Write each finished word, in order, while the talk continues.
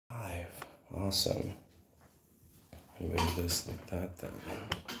Awesome. Move this like that then.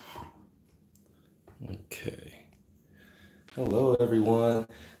 Okay. Hello everyone.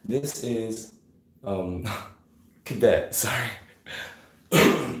 This is Cadet, sorry.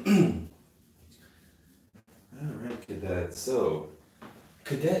 Alright, Cadet. So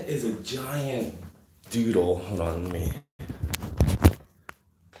Cadet is a giant doodle. Hold on, let me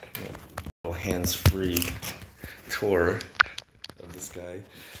hands-free tour of this guy.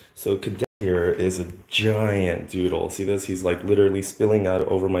 So Cadet here is a giant doodle. See this? He's like literally spilling out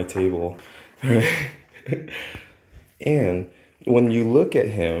over my table. And when you look at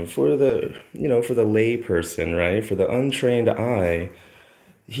him for the, for the lay person, right? For the untrained eye,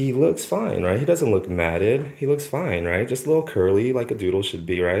 he looks fine, right? He doesn't look matted. He looks fine, right? Just a little curly like a doodle should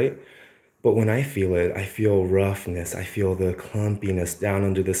be, right? But when I feel it, I feel roughness. I feel the clumpiness down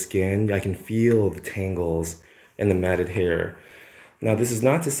under the skin. I can feel the tangles and the matted hair. Now, this is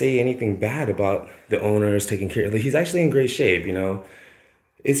not to say anything bad about the owners taking care of. He's actually in great shape.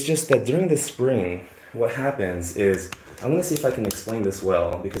 It's just that during the spring, what happens is I'm gonna see if I can explain this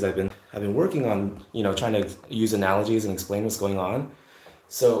well because I've been working on trying to use analogies and explain what's going on.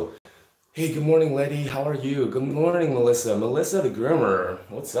 So, hey, good morning, Letty. How are you? Good morning, Melissa. Melissa the groomer.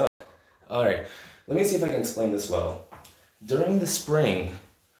 What's up? All right, let me see if I can explain this well. During the spring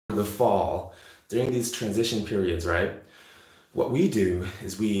or the fall, during these transition periods, right? What we do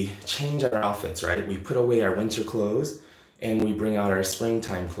is we change our outfits, right? We put away our winter clothes and we bring out our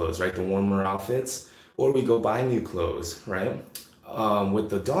springtime clothes, right? The warmer outfits, or we go buy new clothes, right? With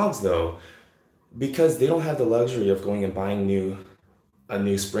the dogs though, because they don't have the luxury of going and buying a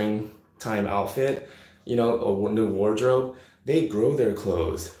new springtime outfit, a new wardrobe, they grow their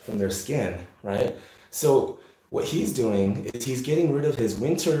clothes from their skin, right? So what he's doing is he's getting rid of his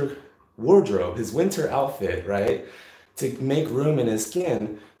winter wardrobe, his winter outfit, right? To make room in his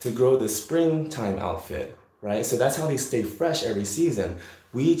skin to grow the springtime outfit, right? So that's how they stay fresh every season.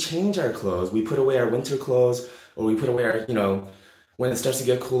 We change our clothes, we put away our winter clothes, or we put away our, when it starts to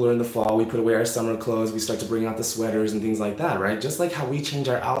get cooler in the fall, we put away our summer clothes, we start to bring out the sweaters and things like that, right? Just like how we change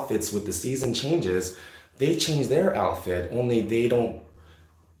our outfits with the season changes, they change their outfit, only they don't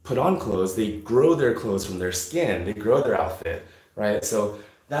put on clothes, they grow their clothes from their skin, they grow their outfit, right? So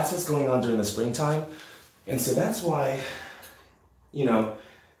that's what's going on during the springtime. And so that's why,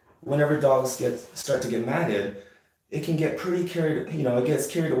 whenever dogs start to get matted, it can get pretty carried, it gets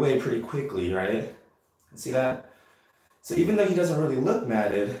carried away pretty quickly, right? See that? So even though he doesn't really look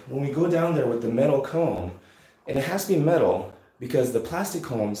matted, when we go down there with the metal comb, and it has to be metal because the plastic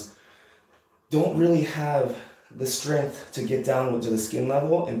combs don't really have the strength to get down to the skin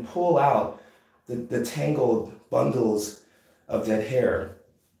level and pull out the tangled bundles of dead hair.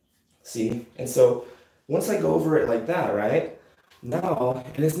 See? And so once I go over it like that, right? Now,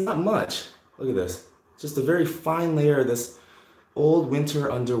 and it's not much. Look at this. Just a very fine layer of this old winter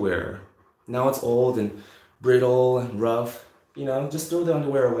underwear. Now it's old and brittle and rough. Just throw the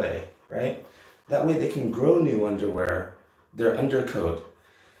underwear away, right? That way they can grow new underwear, their undercoat,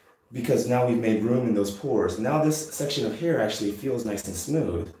 because now we've made room in those pores. Now this section of hair actually feels nice and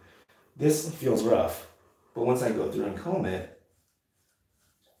smooth. This feels rough. But once I go through and comb it,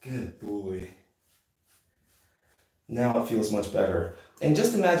 good boy. Now it feels much better. And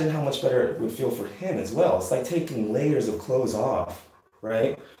just imagine how much better it would feel for him as well. It's like taking layers of clothes off,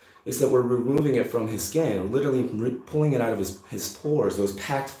 right? It's that we're removing it from his skin, literally pulling it out of his pores, those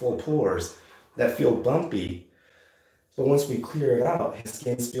packed full pores that feel bumpy. But once we clear it out, his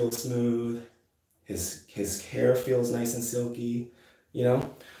skin feels smooth, his hair feels nice and silky,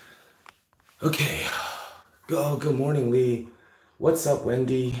 Okay, good morning, Lee. What's up,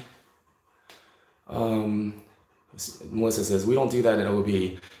 Wendy? Melissa says, we don't do that in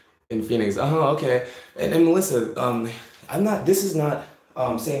OB in Phoenix. Okay. And Melissa, this is not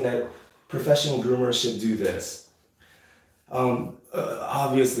saying that professional groomers should do this.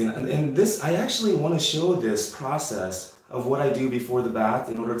 Obviously, and this, I actually want to show this process of what I do before the bath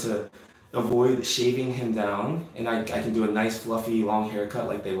in order to avoid shaving him down. And I can do a nice fluffy long haircut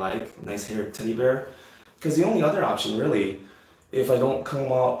like they like, nice hair teddy bear. Because the only other option really, if I don't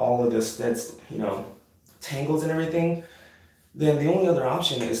comb out all of this, tangles and everything, then the only other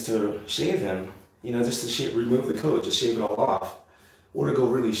option is to shave him, just to remove the coat, just shave it all off, or to go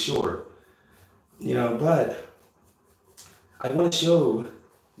really short, but I want to show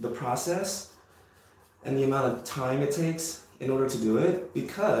the process and the amount of time it takes in order to do it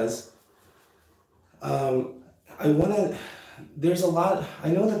because I know that there's a lot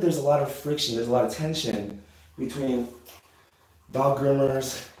of friction, there's a lot of tension between dog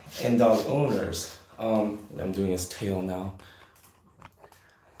groomers and dog owners. I'm doing his tail now.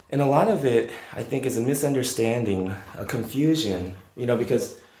 And a lot of it, I think, is a misunderstanding, a confusion,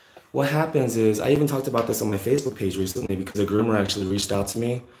 because what happens is, I even talked about this on my Facebook page recently because a groomer actually reached out to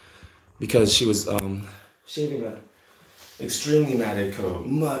me because she was shaving a extremely matted coat,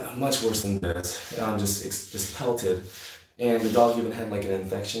 much worse than this, just pelted. And the dog even had like an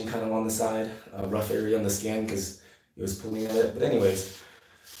infection kind of on the side, a rough area on the skin because he was pulling at it. But anyways,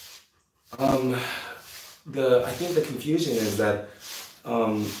 um, I think the confusion is that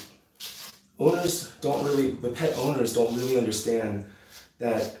um, the pet owners don't really understand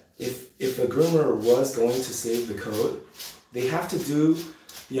that if a groomer was going to save the coat, they have to do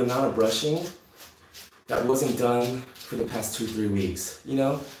the amount of brushing that wasn't done for the past 2, 3 weeks,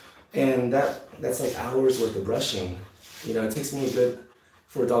 and that's like hours worth of brushing. It takes me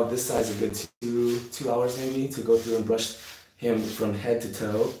for a dog this size, a good 2 hours maybe to go through and brush him from head to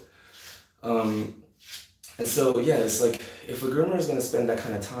toe. And so yeah, it's like if a groomer is gonna spend that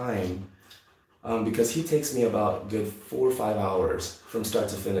kind of time, because he takes me about good 4 or 5 hours from start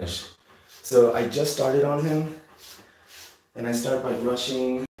to finish. So I just started on him, and I start by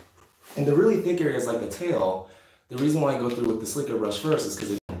brushing. And the really thick area is like the tail. The reason why I go through with the slicker brush first is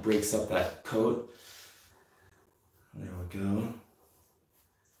because it breaks up that coat. There we go.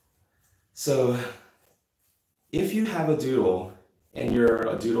 So if you have a doodle and you're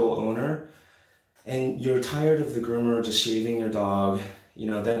a doodle owner and you're tired of the groomer just shaving your dog,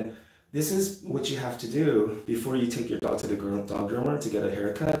 then this is what you have to do before you take your dog to the dog groomer to get a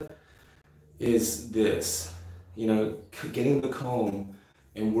haircut, is this, getting the comb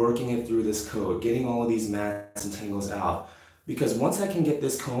and working it through this coat, getting all of these mats and tangles out. Because once I can get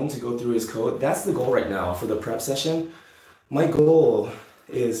this comb to go through his coat, that's the goal right now for the prep session. My goal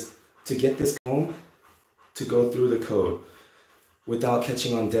is to get this comb to go through the coat without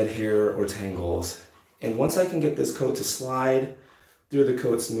catching on dead hair or tangles. And once I can get this coat to slide through the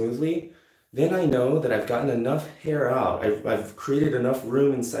coat smoothly, then I know that I've gotten enough hair out. I've created enough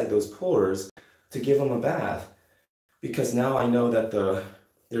room inside those pores to give him a bath. Because now I know that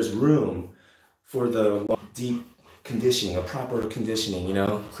there's room for the deep conditioning, a proper conditioning,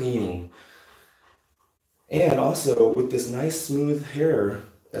 cleaning. And also with this nice smooth hair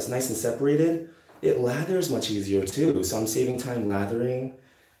that's nice and separated, it lathers much easier too. So I'm saving time lathering.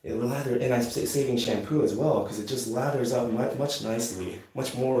 And I'm saving shampoo as well because it just lathers up much nicely,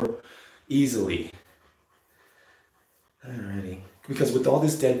 much more easily. Alrighty. Because with all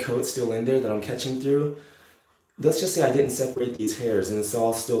this dead coat still in there that I'm catching through, let's just say I didn't separate these hairs and it's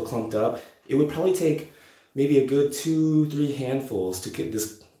all still clumped up. It would probably take maybe a good 2, 3 handfuls to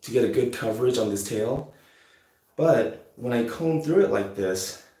get a good coverage on this tail. But when I comb through it like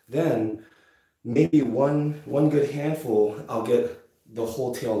this, then maybe one good handful, I'll get the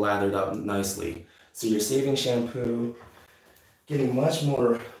whole tail lathered up nicely. So you're saving shampoo, getting much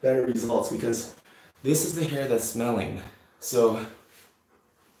more better results because this is the hair that's smelling. So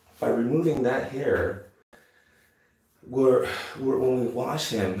by removing that hair, when we wash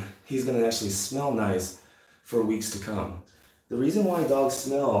him, he's gonna actually smell nice for weeks to come. The reason why dogs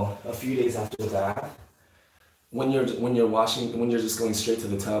smell a few days after the bath, when you're just going straight to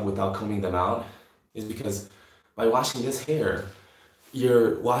the tub without combing them out, is because by washing this hair,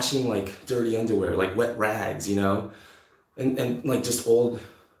 you're washing like dirty underwear, like wet rags, and like just old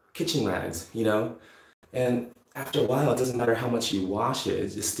kitchen rags, and after a while, it doesn't matter how much you wash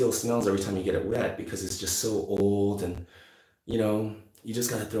it, it still smells every time you get it wet because it's just so old, and you just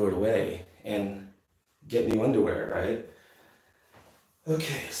gotta throw it away and get new underwear, right?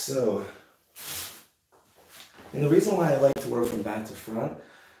 Okay, so, and the reason why I like to work from back to front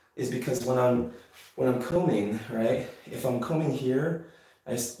is because when I'm combing, right? If I'm combing here,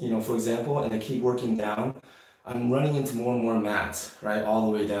 for example, and I keep working down, I'm running into more and more mats, right, all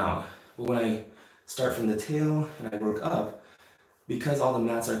the way down. But when I start from the tail and I work up, because all the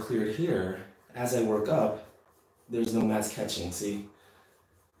mats are cleared here, as I work up, there's no mats catching, see?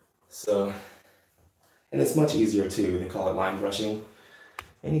 So, and it's much easier too. They call it line brushing.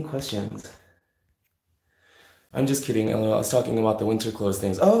 Any questions? I'm just kidding. I was talking about the winter clothes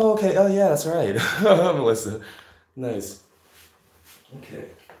things. Oh, okay. Oh, yeah, that's right. Melissa. Nice. Okay.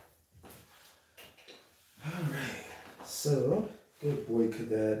 All right. So, good boy,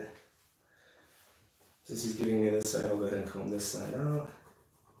 cadet. Since he's giving me this side, I'll go ahead and comb this side out.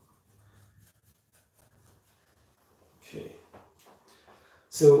 Okay.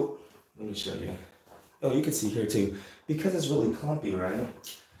 So, let me show you. Oh, you can see here too. Because it's really clumpy, right?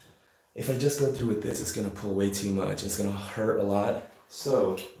 If I just go through with this, it's gonna pull way too much. It's gonna hurt a lot.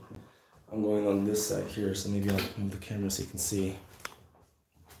 So, I'm going on this side here, so maybe I'll move the camera so you can see.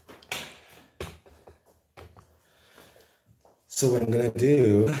 So what I'm gonna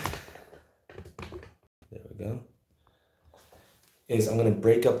do, there we go, is I'm gonna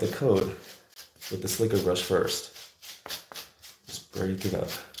break up the coat with the slicker brush first. Just break it up.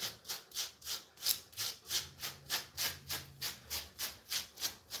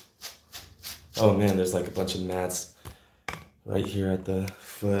 Oh man, there's like a bunch of mats right here at the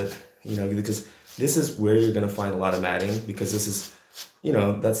foot, you know, because this is where you're gonna find a lot of matting, because this is, you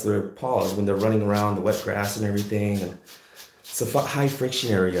know, that's their paws when they're running around the wet grass and everything, and it's a high friction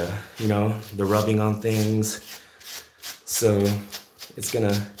area, you know, they're rubbing on things, so it's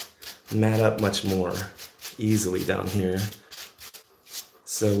gonna mat up much more easily down here.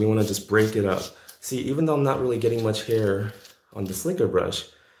 So we wanna just break it up. See, even though I'm not really getting much hair on the slicker brush,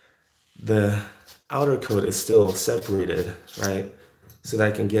 the outer coat is still separated, right? So that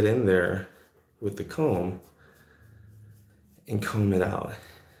I can get in there with the comb and comb it out.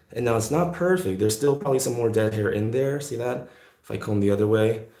 And now it's not perfect. There's still probably some more dead hair in there. See that? If I comb the other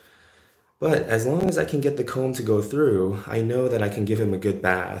way. But as long as I can get the comb to go through, I know that I can give him a good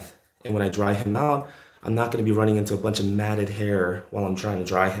bath. And when I dry him out, I'm not going to be running into a bunch of matted hair while I'm trying to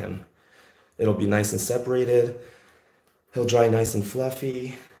dry him. It'll be nice and separated. He'll dry nice and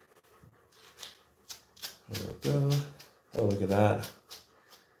fluffy. There we go. Oh, look at that.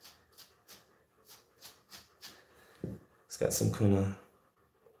 It's got some kind of...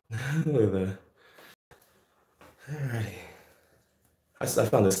 Look at that. Alrighty. I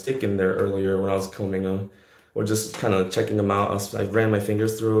found a stick in there earlier when I was combing him, or just kind of checking him out. I ran my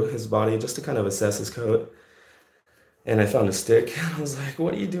fingers through his body just to kind of assess his coat. And I found a stick. I was like,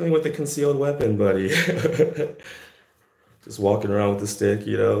 what are you doing with a concealed weapon, buddy? Just walking around with the stick,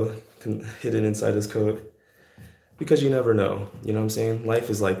 you know, hidden inside his coat. Because you never know, you know what I'm saying?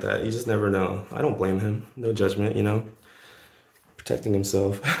 Life is like that. You just never know. I don't blame him. No judgment, you know? Protecting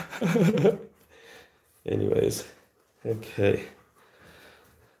himself. Anyways, okay.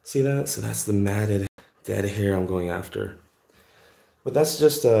 See that? So that's the matted dead hair I'm going after. But that's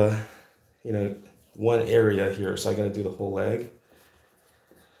just, you know, one area here. So I got to do the whole leg.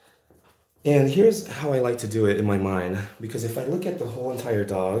 And here's how I like to do it in my mind. Because if I look at the whole entire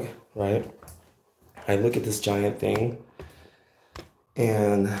dog, right? I look at this giant thing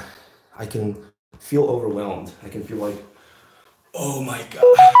and I can feel overwhelmed. I can feel like, oh my God,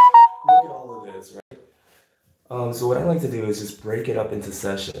 look at all of this, right? So what I like to do is just break it up into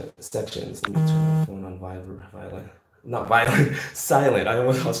sections. Let me turn my phone on silent. I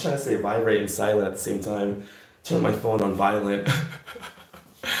was trying to say vibrate and silent at the same time. Turn my phone on violent.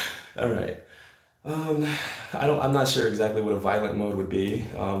 All right. I'm not sure exactly what a violent mode would be,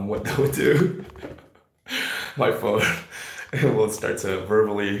 what that would do. My phone will start to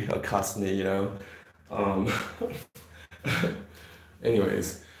verbally accost me, you know.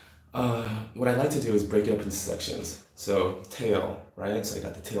 Anyways, what I like to do is break it up into sections. So tail, right? So I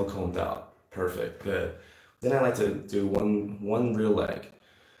got the tail combed out. Perfect, good. Then I like to do one real leg.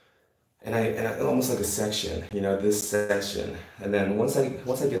 And I almost like a section, you know, this section. And then once I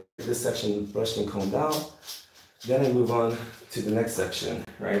get this section brushed and combed out, then I move on to the next section,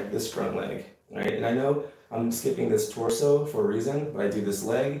 right? This front leg, right? And I know I'm skipping this torso for a reason, but I do this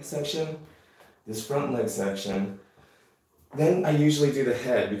leg section, this front leg section. Then I usually do the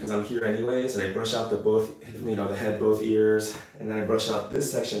head because I'm here anyways, and I brush out the head, both ears, and then I brush out this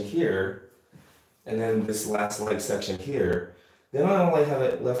section here, and then this last leg section here. Then all I have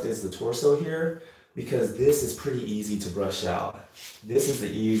it left is the torso here, because this is pretty easy to brush out. This is the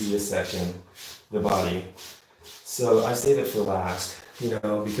easiest section, the body. So I save it for last, you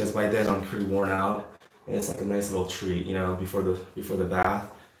know, because by then I'm pretty worn out. And it's like a nice little treat, you know, before the bath.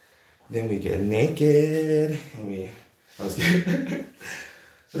 Then we get naked, and I was kidding.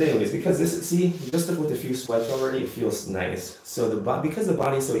 But anyways, because this, see, just with a few swipes already, it feels nice. So because the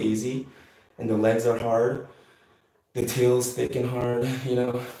body's so easy, and the legs are hard, the tail's thick and hard, you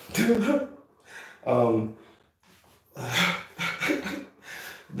know.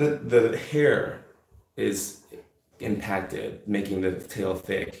 The hair is impacted, making the tail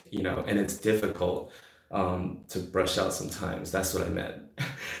thick, you know, and it's difficult to brush out sometimes. That's what I meant.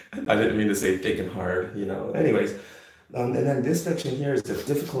 I didn't mean to say thick and hard, you know. Anyways, and then this section here is the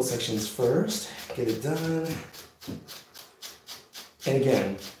difficult sections first. Get it done. And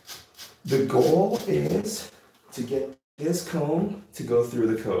again, the goal is to get this comb to go through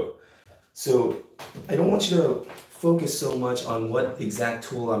the coat. So I don't want you to focus so much on what exact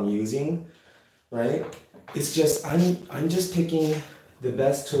tool I'm using, right? It's just, I'm just picking the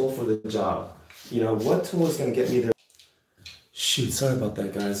best tool for the job. You know, what tool is gonna get me there? Shoot, sorry about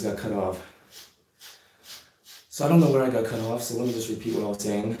that, guys, got cut off. So I don't know where I got cut off, so let me just repeat what I was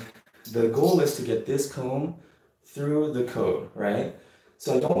saying. The goal is to get this comb through the coat, right?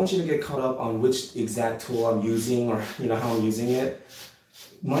 So I don't want you to get caught up on which exact tool I'm using or how I'm using it.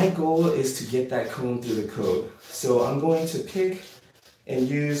 My goal is to get that comb through the coat. So I'm going to pick and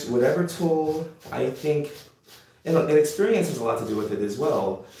use whatever tool I think, and experience has a lot to do with it as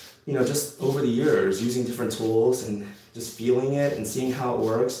well. Just over the years, using different tools and just feeling it and seeing how it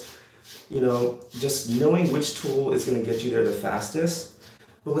works. Just knowing which tool is going to get you there the fastest.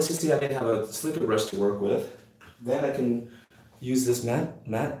 But let's just say I didn't have a slicker brush to work with. Then I can use this matting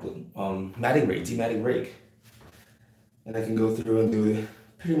rake, dematting rake. And I can go through and do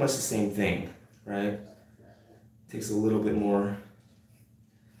pretty much the same thing, right? Takes a little bit more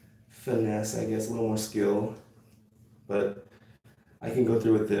finesse, I guess, a little more skill, but I can go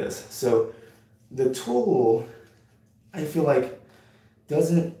through with this. So the tool, I feel like,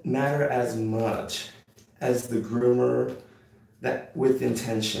 doesn't matter as much as the groomer that with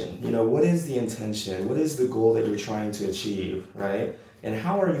intention. What is the intention? What is the goal that you're trying to achieve, right? And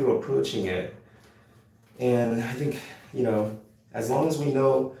how are you approaching it? And I think, as long as we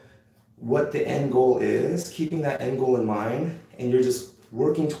know what the end goal is, keeping that end goal in mind, and you're just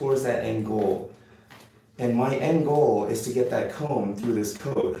working towards that end goal. And my end goal is to get that comb through this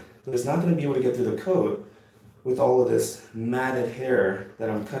coat. But it's not going to be able to get through the coat with all of this matted hair that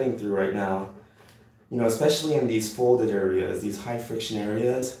I'm cutting through right now. Especially in these folded areas, these high friction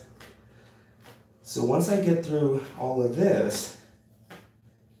areas. So once I get through all of this,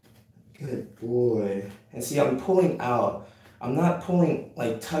 good boy. And see, I'm pulling out. I'm not pulling,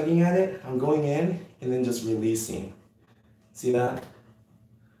 like tugging at it. I'm going in and then just releasing. See that?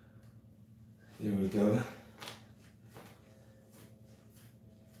 There we go.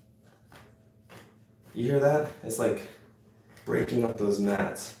 You hear that? It's like breaking up those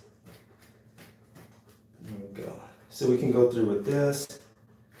mats. There we go. So we can go through with this.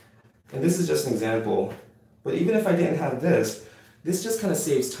 And this is just an example. But even if I didn't have this just kind of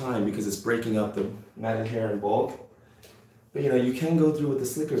saves time because it's breaking up the matted hair in bulk. But you can go through with the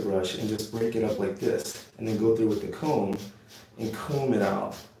slicker brush and just break it up like this, and then go through with the comb and comb it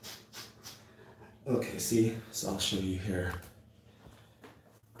out. Okay, see? So I'll show you here.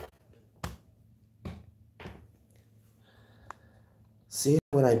 See,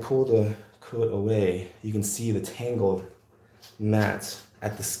 when I pull the coat away, you can see the tangled mats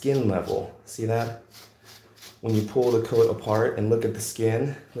at the skin level. See that? When you pull the coat apart and look at the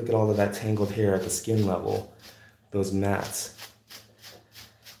skin, look at all of that tangled hair at the skin level, those mats.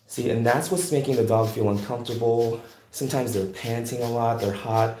 See, and that's what's making the dog feel uncomfortable. Sometimes they're panting a lot, they're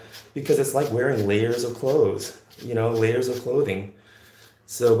hot, because it's like wearing layers of clothes, layers of clothing.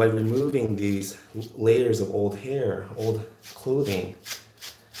 So by removing these layers of old hair, old clothing,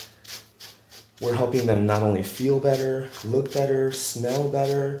 we're helping them not only feel better, look better, smell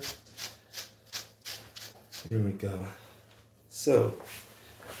better. Here we go. So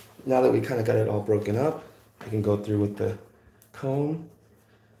now that we kind of got it all broken up, I can go through with the comb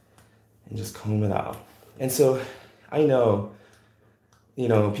and just comb it out. And so I know,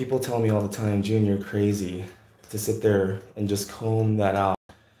 people tell me all the time, June, you're crazy to sit there and just comb that out,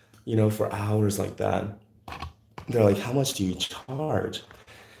 for hours like that. They're like, how much do you charge?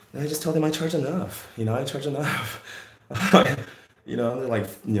 And I just tell them I charge enough. I charge enough. They're like,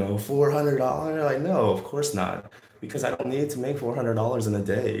 $400. They're like, no, of course not. Because I don't need to make $400 in a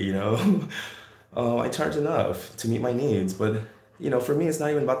day, I charge enough to meet my needs. But, for me, it's not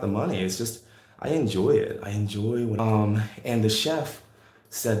even about the money. It's just, I enjoy it. I enjoy what, and the chef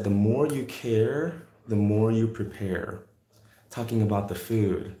said, the more you care, the more you prepare. Talking about the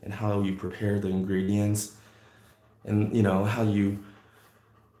food and how you prepare the ingredients and, how you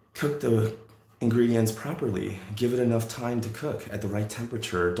cook the ingredients properly. Give it enough time to cook at the right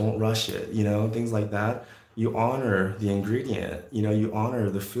temperature. Don't rush it, things like that. You honor the ingredient, you honor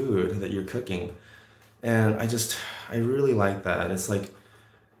the food that you're cooking. And I really like that. It's like,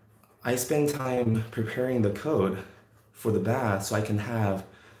 I spend time preparing the coat for the bath so I can have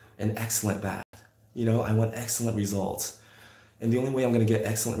an excellent bath. I want excellent results. And the only way I'm going to get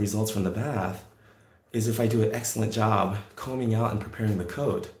excellent results from the bath is if I do an excellent job combing out and preparing the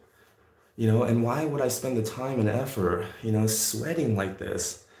coat. And why would I spend the time and effort, sweating like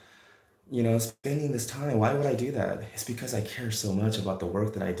this, spending this time? Why would I do that? It's because I care so much about the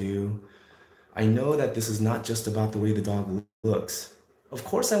work that I do. I know that this is not just about the way the dog looks. Of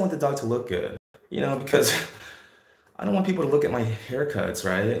course I want the dog to look good, because I don't want people to look at my haircuts,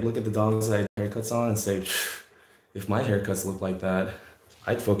 right? Look at the dogs that I have haircuts on and say, if my haircuts look like that,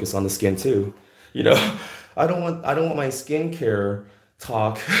 I'd focus on the skin too. I don't want my skincare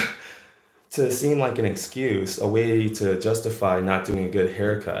talk to seem like an excuse, a way to justify not doing a good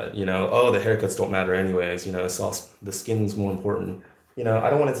haircut. Oh, the haircuts don't matter anyways. It's all the skin's more important. I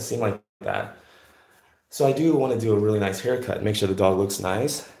don't want it to seem like that. So I do want to do a really nice haircut, make sure the dog looks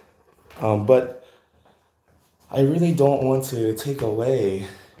nice. But I really don't want to take away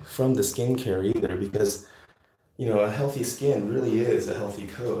from the skincare either because, a healthy skin really is a healthy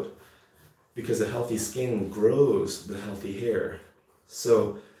coat because a healthy skin grows the healthy hair.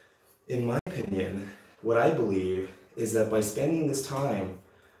 So, in my opinion, what I believe is that by spending this time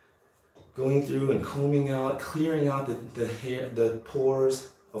going through and combing out, clearing out the hair, the pores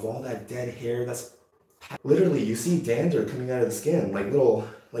of all that dead hair that's literally, you see dander coming out of the skin, like little,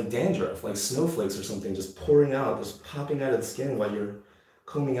 like dandruff, like snowflakes or something, just pouring out, just popping out of the skin while you're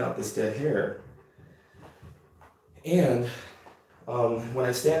combing out this dead hair. And when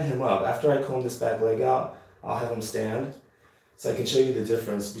I stand him up, after I comb this back leg out, I'll have him stand so I can show you the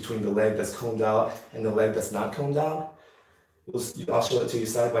difference between the leg that's combed out and the leg that's not combed out. I'll show it to you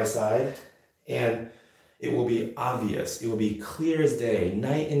side by side, and it will be obvious. It will be clear as day,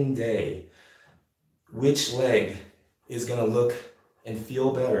 night and day, which leg is gonna look and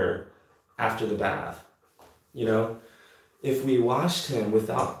feel better after the bath. If we washed him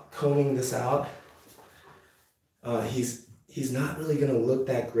without combing this out, he's not really gonna look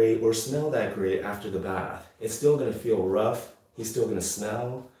that great or smell that great after the bath. It's still gonna feel rough. He's still gonna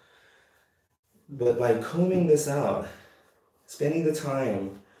smell. But by combing this out, spending the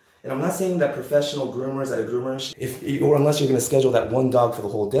time, and I'm not saying that professional groomers at a groomer, or unless you're gonna schedule that one dog for the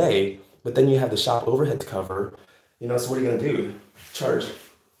whole day, but then you have the shop overhead to cover, so what are you gonna do? Charge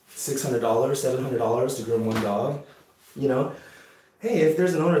 $600, $700 to groom one dog? Hey, if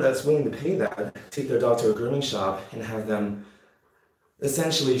there's an owner that's willing to pay that, take their dog to a grooming shop and have them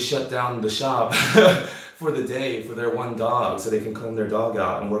essentially shut down the shop for the day for their one dog so they can comb their dog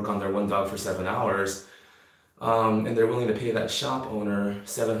out and work on their one dog for 7 hours. And they're willing to pay that shop owner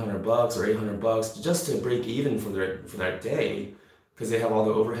 $700 or $800 just to break even for that day because they have all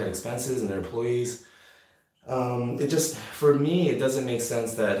the overhead expenses and their employees. For me, it doesn't make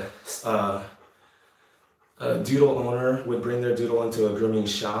sense that a Doodle owner would bring their Doodle into a grooming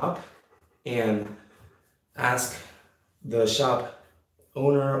shop and ask the shop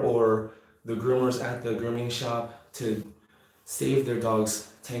owner or the groomers at the grooming shop to save their dog's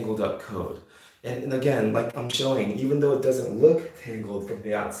tangled up coat. And again, like I'm showing, even though it doesn't look tangled from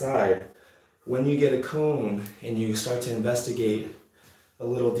the outside, when you get a comb and you start to investigate a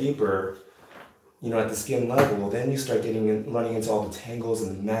little deeper, at the skin level, then you start running into all the tangles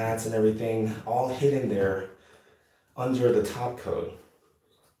and the mats and everything, all hidden there under the top coat.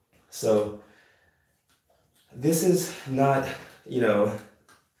 So this is not,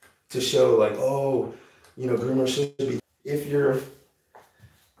 to show like, oh, groomers should be. If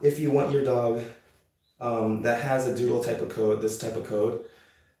you want your dog that has a Doodle type of coat, this type of coat,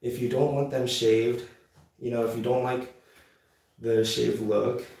 if you don't want them shaved, if you don't like the shaved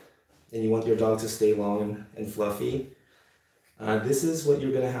look, and you want your dog to stay long and fluffy, this is what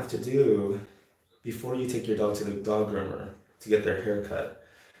you're gonna have to do before you take your dog to the dog groomer to get their hair cut.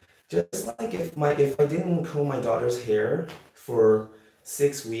 Just like if I didn't comb my daughter's hair for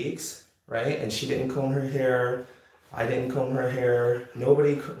 6 weeks, right, and she didn't comb her hair, I didn't comb her hair,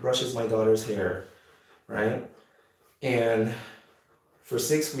 nobody brushes my daughter's hair, right, and for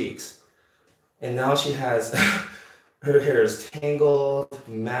 6 weeks, and now she has her hair is tangled,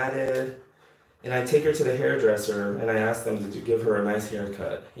 matted, and I take her to the hairdresser and I ask them to give her a nice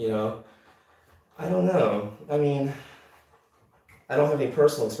haircut, I don't know. I mean, I don't have any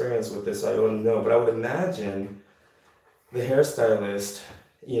personal experience with this, so I don't know, but I would imagine the hairstylist,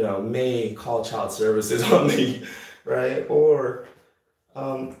 may call child services on me, right? Or,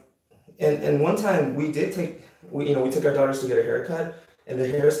 and one time we took our daughters to get a haircut, and the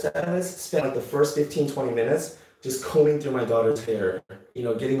hairstylist spent like the first 15, 20 minutes just combing through my daughter's hair,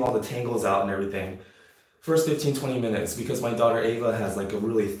 getting all the tangles out and everything. First 15, 20 minutes, because my daughter Ava has like a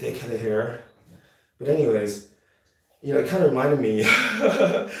really thick head of hair. But anyways, it kind of reminded me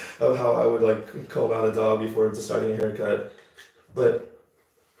of how I would like comb out a dog before just starting a haircut. But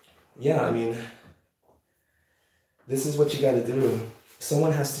yeah, I mean, this is what you gotta do.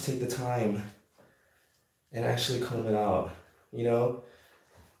 Someone has to take the time and actually comb it out,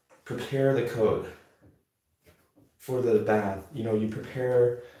 prepare the coat for the bath, you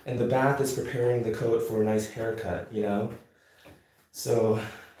prepare, and the bath is preparing the coat for a nice haircut, So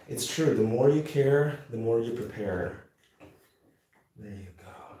it's true, the more you care, the more you prepare. There you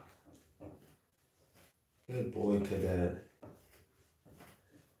go. Good boy, cadet.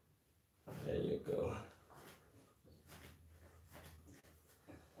 There you go.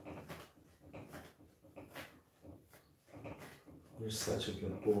 You're such a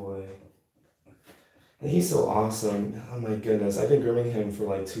good boy. And he's so awesome. Oh my goodness. I've been grooming him for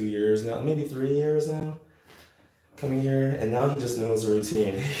like 2 years now, maybe 3 years now. Coming here, and now he just knows the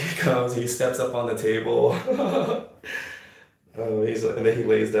routine. He comes, he steps up on the table. Oh, and then he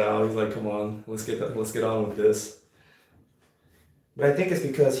lays down. He's like, "Come on, let's get on with this." But I think it's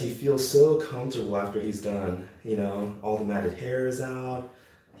because he feels so comfortable after he's done. You know, all the matted hair is out.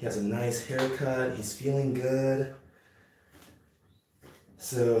 He has a nice haircut. He's feeling good.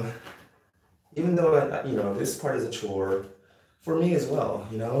 So even though this part is a chore for me as well.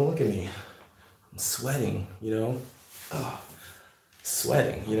 You know, look at me. I'm sweating. You know, oh,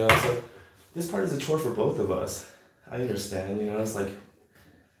 sweating. You know, so this part is a chore for both of us. I understand. You know, it's like,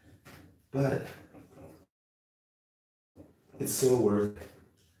 but it's so worth it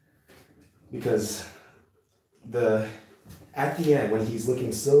because at the end when he's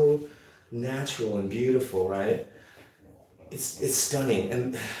looking so natural and beautiful, right? It's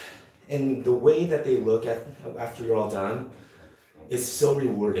stunning, and the way that they look at after you're all done, it's so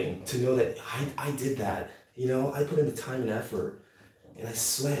rewarding to know that I did that. You know, I put in the time and effort, and I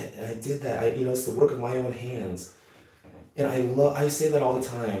sweat, and I did that. It's the work of my own hands, and I say that all the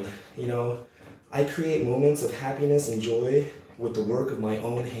time. You know, I create moments of happiness and joy with the work of my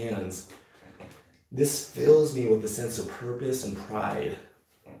own hands. This fills me with a sense of purpose and pride.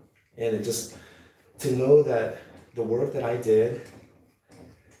 And it just, to know that the work that I did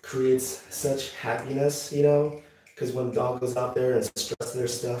creates such happiness, you know, because when the dog goes out there and stress their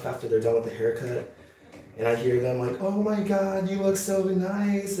stuff after they're done with the haircut, and I hear them like, "Oh my God, you look so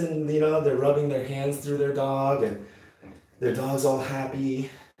nice," and you know, they're rubbing their hands through their dog, and their dog's all happy.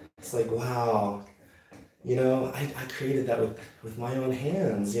 It's like, wow, you know, I created that with my own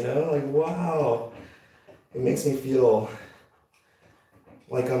hands, you know, like, wow. It makes me feel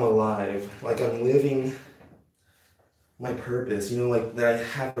like I'm alive, like I'm living my purpose, you know, like that I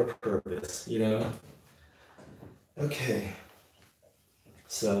have a purpose, you know? Okay.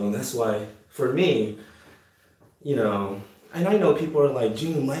 So that's why, for me, you know, and I know people are like,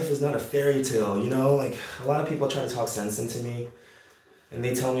 "June, life is not a fairy tale," you know? Like, a lot of people try to talk sense into me, and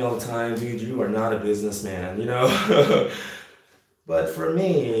they tell me all the time, "Dude, you are not a businessman," you know? But for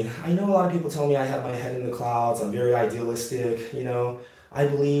me, I know a lot of people tell me I have my head in the clouds, I'm very idealistic, you know. I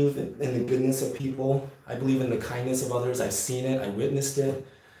believe in the goodness of people. I believe in the kindness of others. I've seen it, I witnessed it.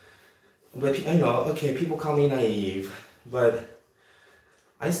 But, you know, okay, people call me naive, but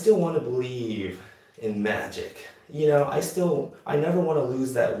I still want to believe in magic. You know, I never want to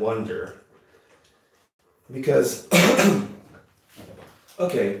lose that wonder. Because,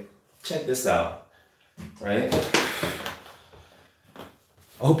 okay, check this out, right?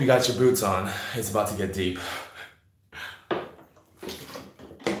 I hope you got your boots on. It's about to get deep.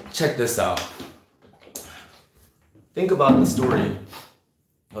 Check this out. Think about the story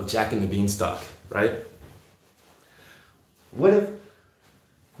of Jack and the Beanstalk, right? What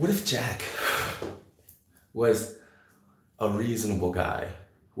if Jack was a reasonable guy?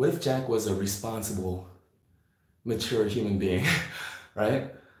 What if Jack was a responsible, mature human being,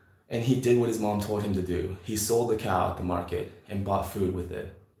 right? And he did what his mom told him to do. He sold the cow at the market and bought food with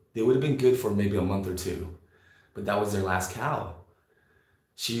it. They would have been good for maybe a month or two, but that was their last cow.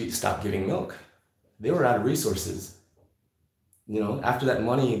 She stopped giving milk. They were out of resources. You know, after that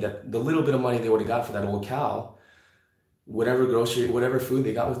money, the little bit of money they would have got for that old cow, whatever food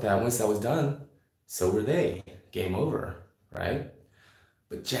they got with that, once that was done, so were they. Game over, right?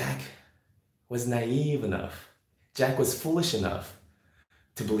 But Jack was naive enough. Jack was foolish enough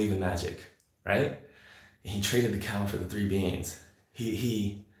to believe in magic, right? And he traded the cow for the 3 beans.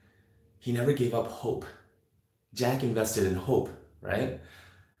 He never gave up hope. Jack invested in hope, right?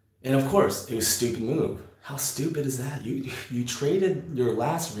 And of course, it was a stupid move. How stupid is that? You traded your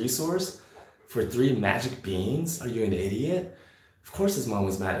last resource for 3 magic beans? Are you an idiot? Of course his mom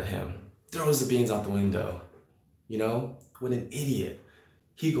was mad at him. Throws the beans out the window. You know, what an idiot.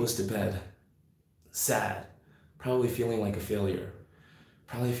 He goes to bed, sad, probably feeling like a failure.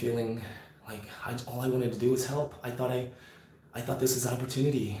 Probably feeling like all I wanted to do was help. I thought this was an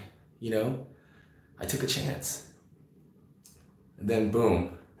opportunity, you know? I took a chance. And then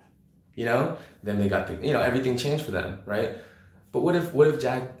boom, you know? Then they got everything changed for them, right? But what if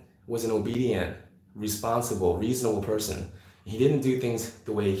Jack was an obedient, responsible, reasonable person? He didn't do things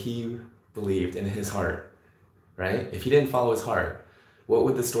the way he believed in his heart, right? If he didn't follow his heart, what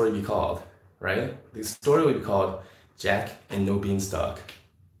would the story be called, right? The story would be called Jack and No Beanstalk.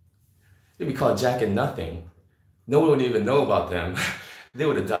 It'd be called Jack and Nothing. No one would even know about them. They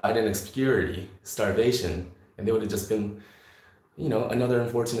would have died in obscurity, starvation, and they would have just been, you know, another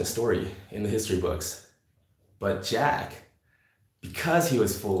unfortunate story in the history books. But Jack because he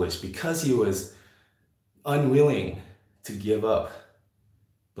was foolish, because he was unwilling to give up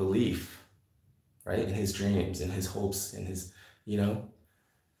belief, right, in his dreams, in his hopes, in his, you know,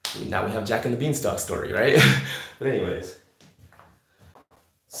 now we have Jack and the Beanstalk story, right? But anyways,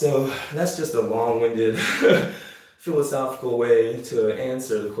 so that's just a long-winded philosophical way to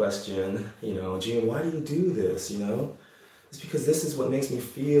answer the question, you know, Gene, why do you do this, you know? It's because this is what makes me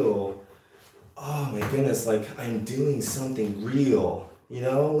feel, oh my goodness, like I'm doing something real, you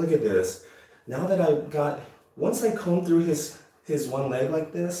know? Look at this. Now that once I comb through his one leg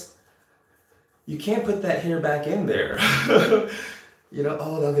like this, you can't put that hair back in there. You know,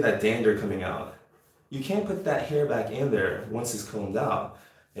 oh, look at that dander coming out. You can't put that hair back in there once it's combed out.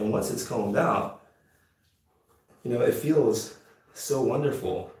 And once it's combed out, you know, it feels so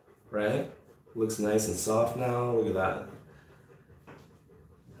wonderful, right? Looks nice and soft now. Look at that.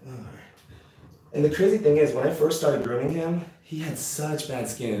 All right. And the crazy thing is, when I first started grooming him, he had such bad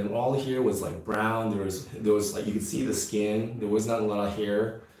skin. All here was like brown. There was like, you could see the skin. There was not a lot of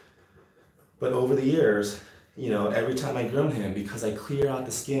hair. But over the years, you know, every time I groom him, because I clear out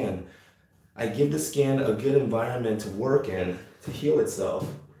the skin, I give the skin a good environment to work in, to heal itself.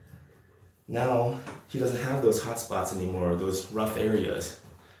 Now, he doesn't have those hot spots anymore, those rough areas.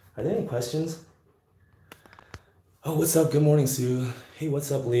 Are there any questions? Oh, what's up? Good morning, Sue. Hey,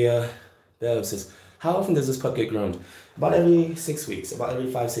 what's up, Leah? Bev says, how often does this pup get groomed? About every 6 weeks, about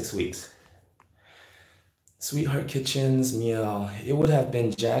every 5-6 weeks. Sweetheart Kitchens, meow. It would have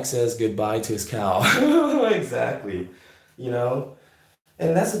been Jack says goodbye to his cow. Exactly. You know?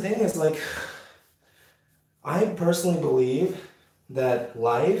 And that's the thing, is like, I personally believe that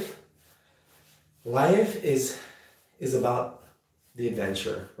life is about the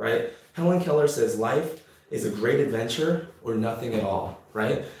adventure, right? Helen Keller says life is a great adventure or nothing at all,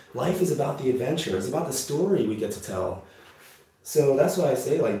 right? Life is about the adventure. It's about the story we get to tell. So that's why I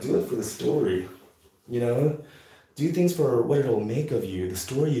say, like, do it for the story. You know, do things for what it'll make of you, the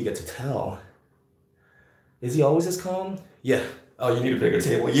story you get to tell. Is he always this calm? Yeah. Oh, you need a bigger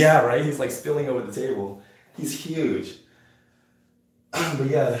table. Yeah, right? He's like spilling over the table. He's huge. But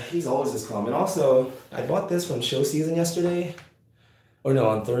yeah, he's always this calm. And also, I bought this from show season yesterday. Or no,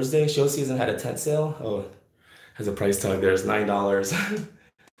 on Thursday. Show season had a tent sale. Oh, has a price tag there. It's $9.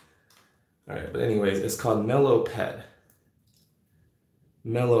 All right, but anyways, it's called Mellow Pet.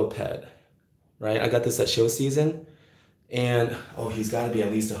 Mellow Pet. Right? I got this at show season, and oh, he's got to be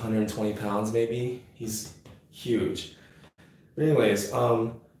at least 120 pounds, maybe. He's huge. But anyways,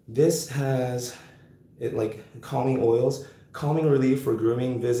 this has it like calming oils, calming relief for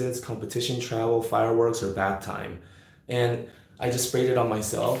grooming visits, competition travel, fireworks, or bath time. And I just sprayed it on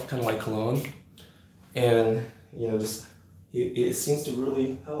myself, kind of like cologne, and you know, just it seems to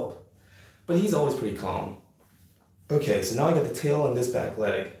really help. But he's always pretty calm. Okay, so now I got the tail on this back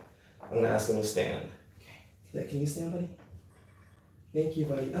leg. I'm gonna ask him to stand. Okay, can you stand, buddy? Thank you,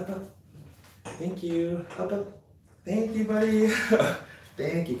 buddy. Up, up. Thank you. Up, up. Thank you, buddy.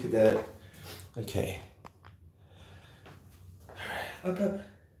 Thank you, cadet. Okay. All right. Up, up.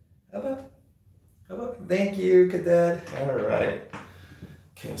 Up, up. Up, up. Thank you, cadet. All right.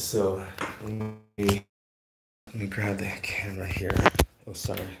 Okay, so let me grab the camera here. Oh,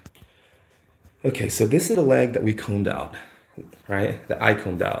 sorry. Okay, so this is the leg that we combed out, right? That I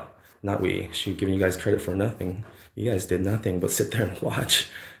combed out. Not we. Shoot, giving you guys credit for nothing. You guys did nothing but sit there and watch.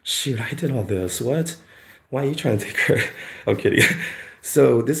 Shoot, I did all this. What? Why are you trying to take credit? I'm kidding.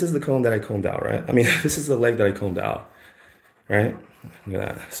 So this is the comb that I combed out, right? I mean, this is the leg that I combed out, right? Look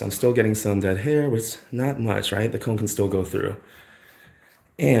at that. So I'm still getting some dead hair, which not much, right? The comb can still go through.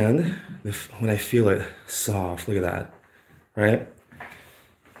 And when I feel it soft, look at that, right?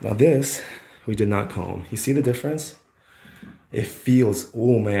 Now this, we did not comb. You see the difference? It feels,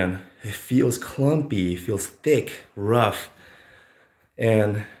 oh man, it feels clumpy, feels thick, rough,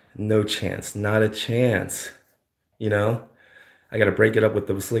 and no chance, not a chance, you know? I gotta break it up with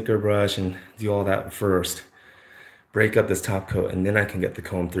the slicker brush and do all that first. Break up this top coat, and then I can get the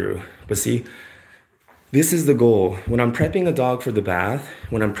comb through. But see, this is the goal. When I'm prepping a dog for the bath,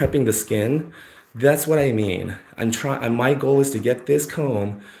 when I'm prepping the skin, that's what I mean. My goal is to get this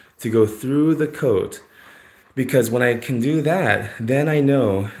comb to go through the coat. Because when I can do that, then I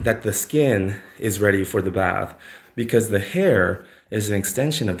know that the skin is ready for the bath, because the hair is an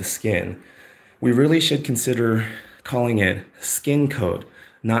extension of the skin. We really should consider calling it skin coat,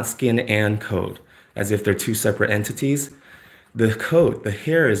 not skin and coat, as if they're two separate entities. The coat, the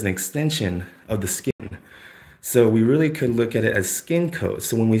hair, is an extension of the skin. So we really could look at it as skin coat.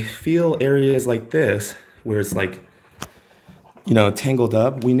 So when we feel areas like this, where it's like, you know, tangled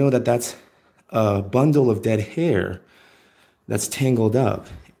up, we know that that's a bundle of dead hair that's tangled up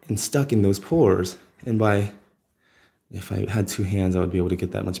and stuck in those pores. And if I had two hands, I would be able to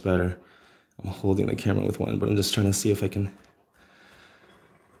get that much better. I'm holding the camera with one, but I'm just trying to see if I can.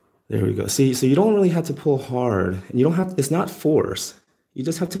 There we go. See, so you don't really have to pull hard, and you don't have, it's not force. You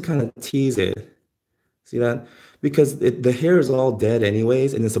just have to kind of tease it. See that? Because the hair is all dead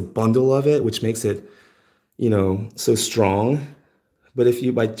anyways, and it's a bundle of it, which makes it, so strong. But if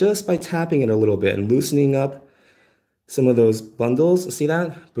you, just by tapping it a little bit and loosening up some of those bundles, see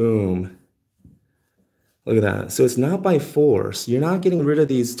that? Boom. Look at that. So it's not by force. You're not getting rid of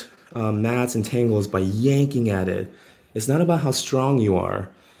these mats and tangles by yanking at it. It's not about how strong you are.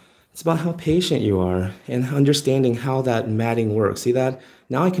 It's about how patient you are and understanding how that matting works. See that?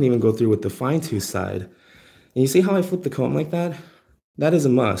 Now I can even go through with the fine tooth side. And you see how I flip the comb like that? That is a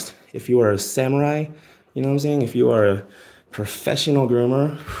must. If you are a samurai, you know what I'm saying? If you are a professional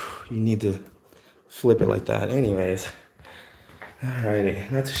groomer, you need to flip it like that. Anyways, alrighty,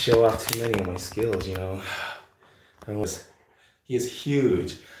 not to show off too many of my skills, he is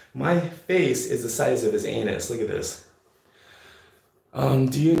huge. My face is the size of his anus. Look at this.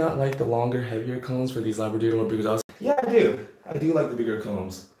 Do you not like the longer, heavier combs for these Labradoodle or bigger dogs? Yeah, I do. I do like the bigger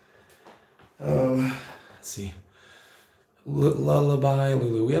combs. Let's see. Lullaby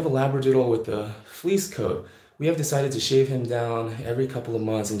Lulu. We have a Labradoodle with a fleece coat. We have decided to shave him down every couple of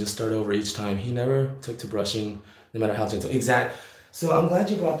months and just start over each time. He never took to brushing, no matter how gentle. Exact. So I'm glad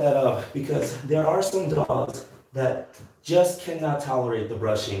you brought that up because there are some dogs that just cannot tolerate the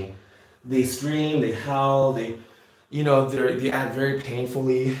brushing. They scream, they howl, they act very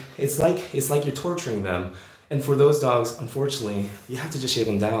painfully. It's like you're torturing them. And for those dogs, unfortunately, you have to just shave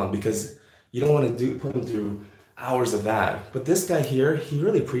them down because you don't want to put them through hours of that. But this guy here, he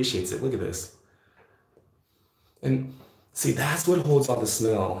really appreciates it. Look at this. And see, that's what holds all the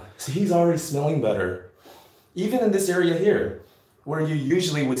smell. See, he's already smelling better. Even in this area here, where you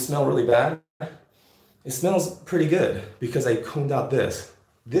usually would smell really bad, it smells pretty good because I combed out this.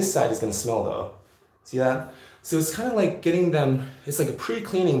 This side is gonna smell though. See that? So it's kind of like getting them, it's like a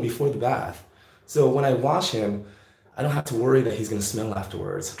pre-cleaning before the bath. So when I wash him, I don't have to worry that he's gonna smell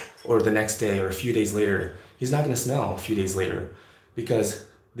afterwards or the next day or a few days later. He's not gonna smell a few days later because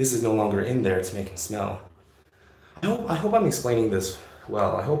this is no longer in there to make him smell. I hope I'm explaining this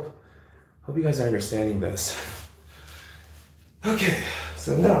well. I hope you guys are understanding this. Okay,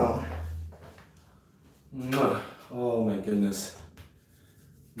 so now, oh my goodness.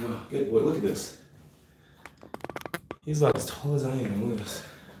 Good boy, look at this. He's about as tall as I am. Look at this.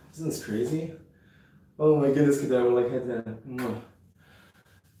 Isn't this crazy? Oh my goodness, because I would like head down.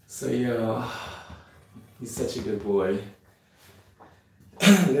 So yeah, he's such a good boy.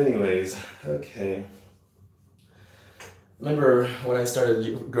 Anyways, okay. Remember when I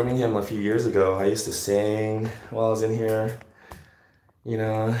started grooming him a few years ago, I used to sing while I was in here,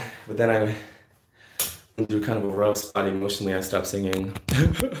 but then I went through kind of a rough spot emotionally. I stopped singing.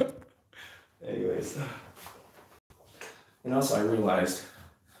 Anyways. And also I realized,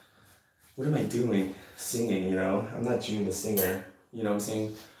 what am I doing singing, I'm not June the singer, you know what I'm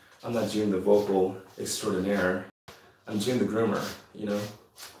saying? I'm not June the vocal extraordinaire. I'm June the groomer,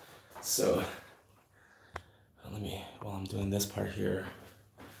 So, while I'm doing this part here,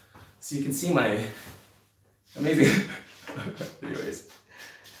 so you can see my amazing, anyways.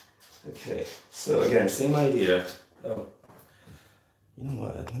 Okay, so again, same idea. Oh, you know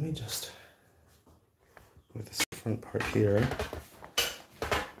what, let me just with this front part here.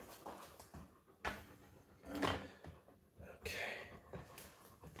 Okay.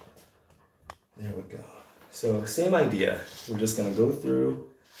 There we go. So same idea. We're just gonna go through.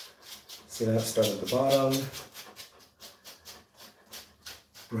 See that? Start at the bottom.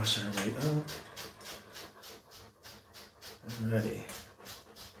 Brush our way up. Alrighty.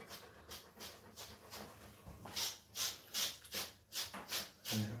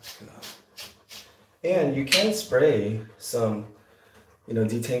 There we go. And you can spray some,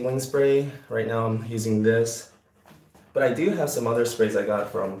 detangling spray. Right now I'm using this. But I do have some other sprays I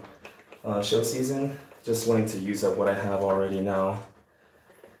got from show season. Just wanting to use up what I have already now.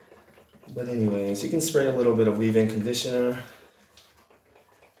 But anyways, you can spray a little bit of leave-in conditioner.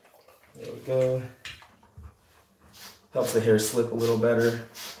 There we go. Helps the hair slip a little better.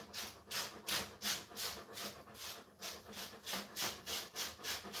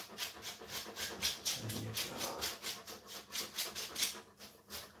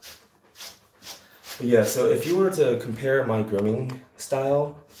 Yeah, so if you were to compare my grooming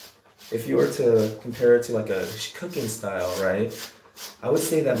style, if you were to compare it to like a cooking style, right? I would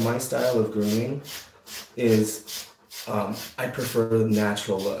say that my style of grooming is, I prefer the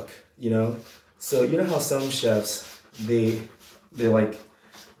natural look, So you know how some chefs, they they like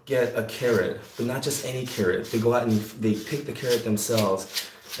get a carrot, but not just any carrot. They go out and they pick the carrot themselves,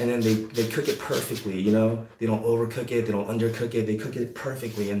 and then they cook it perfectly, you know? They don't overcook it, they don't undercook it, they cook it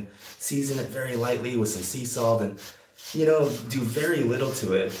perfectly and season it very lightly with some sea salt and, you know, do very little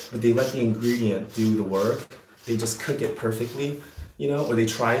to it, but they let the ingredient do the work. They just cook it perfectly, you know, or they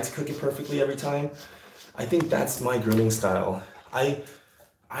try to cook it perfectly every time. I think that's my grooming style. I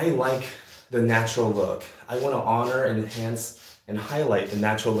like the natural look. I want to honor and enhance and highlight the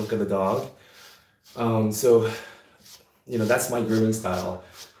natural look of the dog. So, you know, that's my grooming style.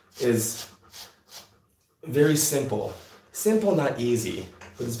 Is very simple. Simple, not easy,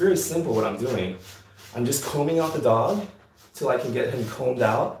 but it's very simple what I'm doing. I'm just combing out the dog till I can get him combed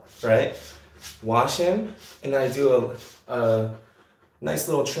out, right? Wash him, and then I do a nice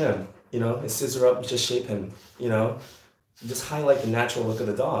little trim, you know, and scissor up, just shape him, you know, just highlight the natural look of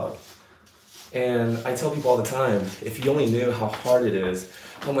the dog. And I tell people all the time, if you only knew how hard it is,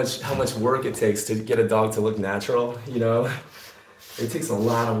 how much work it takes to get a dog to look natural, you know, it takes a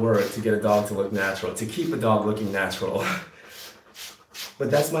lot of work to get a dog to look natural, to keep a dog looking natural.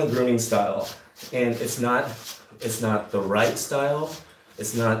 But that's my grooming style. And it's not the right style.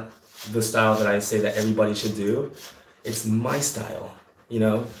 It's not the style that I say that everybody should do. It's my style, you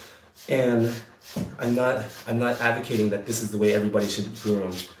know? And I'm not advocating that this is the way everybody should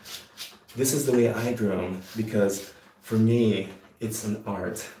groom. This is the way I groom because for me, it's an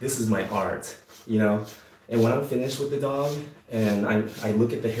art. This is my art, you know? And when I'm finished with the dog and I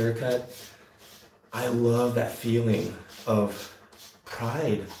look at the haircut, I love that feeling of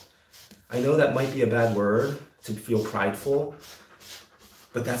pride. I know that might be a bad word, to feel prideful,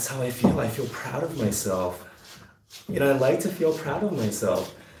 but that's how I feel. I feel proud of myself. You know, I like to feel proud of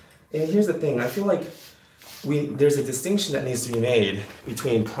myself. And here's the thing, I feel like there's a distinction that needs to be made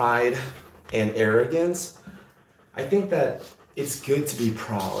between pride and arrogance. I think that it's good to be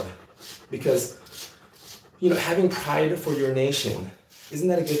proud because, you know, having pride for your nation, isn't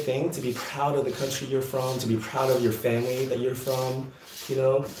that a good thing? To be proud of the country you're from, to be proud of your family that you're from, you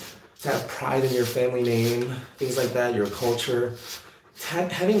know, to have pride in your family name, things like that, your culture.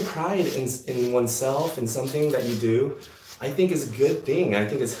 Having pride in oneself and something that you do, I think is a good thing. I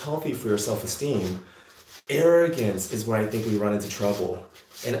think it's healthy for your self-esteem. Arrogance is where I think we run into trouble.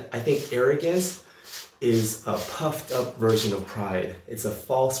 And I think arrogance is a puffed up version of pride. It's a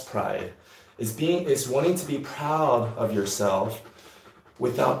false pride. It's wanting to be proud of yourself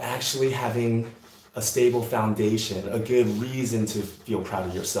without actually having a stable foundation, a good reason to feel proud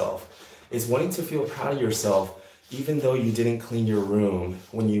of yourself. It's wanting to feel proud of yourself even though you didn't clean your room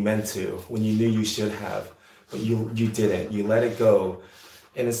when you meant to, when you knew you should have, but you didn't. You let it go.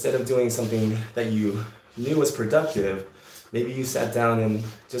 And instead of doing something that you knew was productive, maybe you sat down and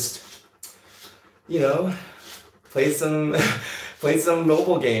just, you know, played some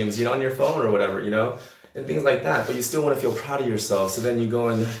mobile games, you know, on your phone or whatever, you know, and things like that. But you still want to feel proud of yourself. So then you go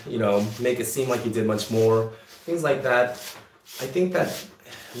and, you know, make it seem like you did much more, things like that. I think that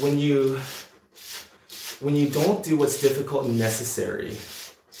when you don't do what's difficult and necessary,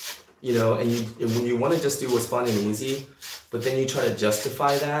 you know, and when you want to just do what's fun and easy, but then you try to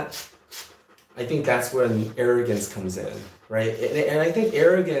justify that, I think that's where arrogance comes in, right? And I think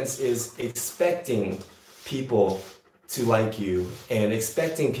arrogance is expecting people to like you and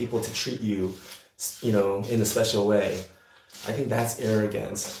expecting people to treat you, you know, in a special way. I think that's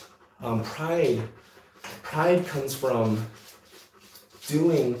arrogance. Pride comes from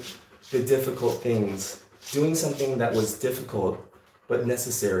doing the difficult things, doing something that was difficult but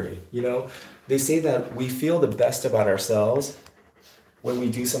necessary, you know? They say that we feel the best about ourselves when we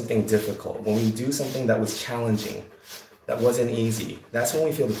do something difficult, when we do something that was challenging, that wasn't easy. That's when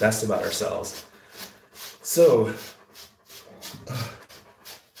we feel the best about ourselves. So,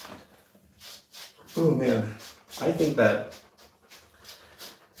 oh man, I think that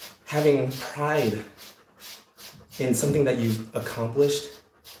having pride in something that you've accomplished,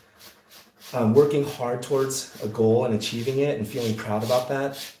 working hard towards a goal and achieving it and feeling proud about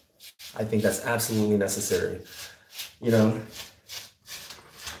that, I think that's absolutely necessary. You know,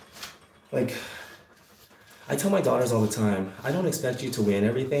 like, I tell my daughters all the time, I don't expect you to win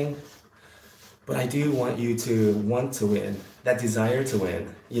everything, but I do want you to want to win, that desire to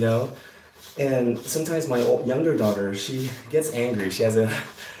win, you know? And sometimes my younger daughter, she gets angry. She has a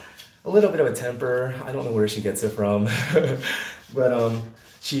little bit of a temper. I don't know where she gets it from, but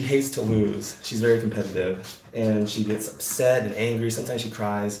she hates to lose. She's very competitive, and she gets upset and angry. Sometimes she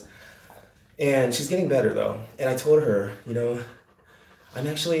cries, and she's getting better though. And I told her, you know, I'm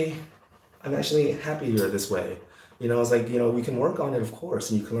actually happier this way. You know, I was like, you know, we can work on it, of course,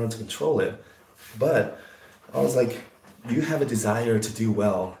 and you can learn to control it. But I was like, you have a desire to do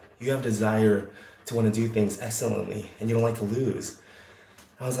well. You have a desire to want to do things excellently, and you don't like to lose.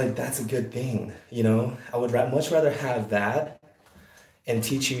 I was like, that's a good thing, you know? I would much rather have that and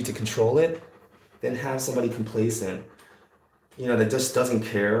teach you to control it than have somebody complacent, you know, that just doesn't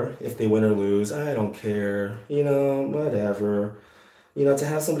care if they win or lose. I don't care, you know, whatever. You know, to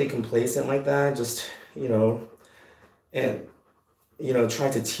have somebody complacent like that, just, you know, and, you know, try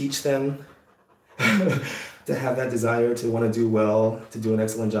to teach them to have that desire to want to do well, to do an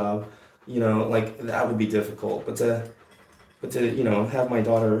excellent job, you know, like that would be difficult. But to, you know, have my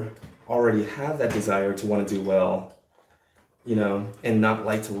daughter already have that desire to want to do well, you know, and not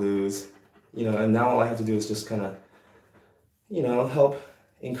like to lose, you know, and now all I have to do is just kind of, you know, help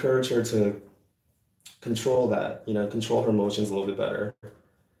encourage her to control that, you know, control her emotions a little bit better.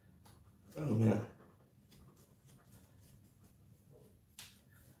 Oh man.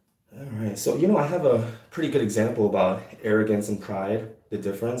 All right. So, you know, I have a pretty good example about arrogance and pride, the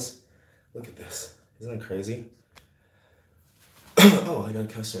difference. Look at this. Isn't that crazy? Oh, I got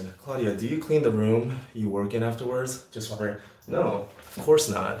a question. Claudia, do you clean the room you work in afterwards? Just wondering. No, of course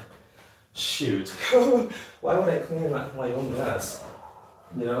not. Shoot. Why would I clean my own mess?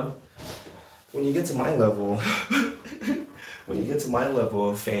 You know? When you get to my level, when you get to my level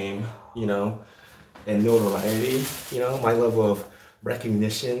of fame, you know, and notoriety, you know, my level of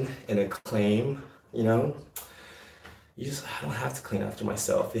recognition and acclaim, you know, I don't have to clean after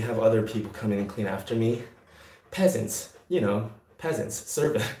myself. They have other people come in and clean after me. Peasants, you know, peasants,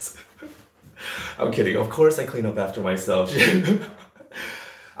 servants. I'm kidding. Of course I clean up after myself.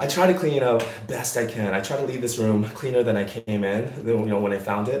 I try to clean up best I can. I try to leave this room cleaner than I came in, you know, when I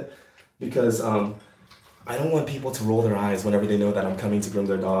found it, because I don't want people to roll their eyes whenever they know that I'm coming to groom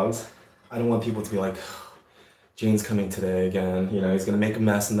their dogs. I don't want people to be like, Jane's coming today again, you know, he's gonna make a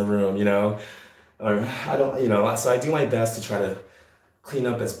mess in the room, you know, or I don't, you know, so I do my best to try to clean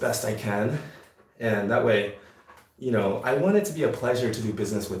up as best I can, and that way, you know, I want it to be a pleasure to do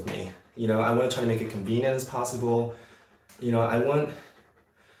business with me. You know, I want to try to make it convenient as possible. You know,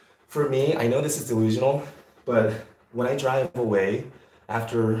 for me, I know this is delusional, but when I drive away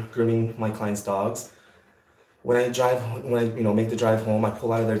after grooming my clients' dogs, when I make the drive home, I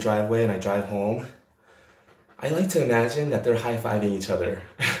pull out of their driveway and I drive home, I like to imagine that they're high-fiving each other.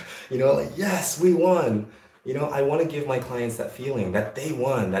 You know, like, yes, we won. You know, I want to give my clients that feeling that they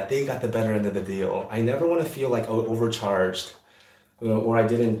won, that they got the better end of the deal. I never want to feel like overcharged, you know, or I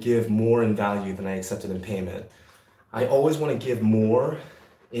didn't give more in value than I accepted in payment. I always want to give more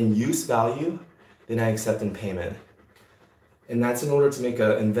in use value than I accept in payment. And that's in order to make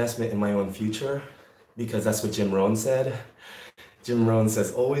an investment in my own future, because that's what Jim Rohn said. Jim Rohn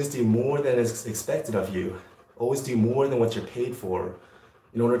says, always do more than is expected of you. Always do more than what you're paid for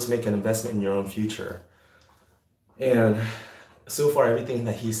in order to make an investment in your own future. And so far, everything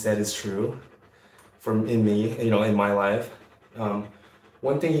that he said is true in me, you know, in my life.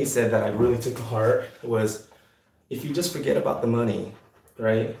 One thing he said that I really took to heart was, if you just forget about the money,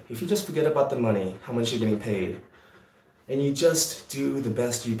 right? If you just forget about the money, how much you're getting paid, and you just do the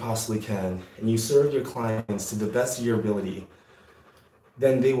best you possibly can, and you serve your clients to the best of your ability,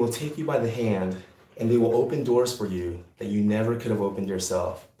 then they will take you by the hand and they will open doors for you that you never could have opened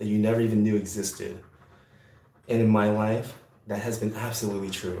yourself, that you never even knew existed. And in my life, that has been absolutely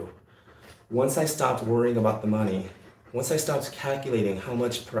true. Once I stopped worrying about the money, once I stopped calculating how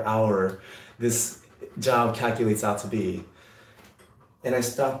much per hour this job calculates out to be, and I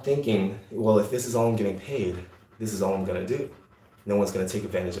stopped thinking, well, if this is all I'm getting paid, this is all I'm gonna do. No one's gonna take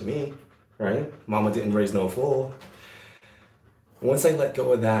advantage of me, right? Mama didn't raise no fool. Once I let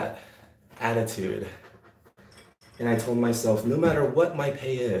go of that attitude, and I told myself, no matter what my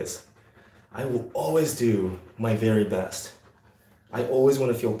pay is, I will always do my very best. I always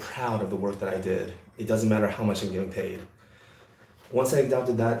want to feel proud of the work that I did. It doesn't matter how much I'm getting paid. Once I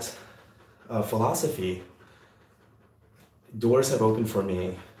adopted that philosophy, doors have opened for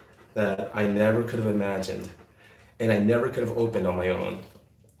me that I never could have imagined, and I never could have opened on my own,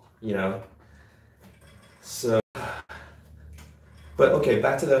 you know? So, but okay,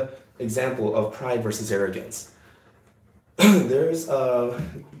 back to the example of pride versus arrogance. There's a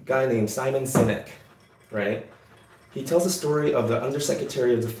guy named Simon Sinek, right? He tells the story of the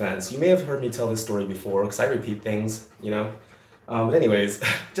Undersecretary of Defense. You may have heard me tell this story before, because I repeat things, you know? But anyways,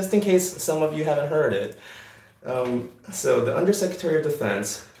 just in case some of you haven't heard it. So the Undersecretary of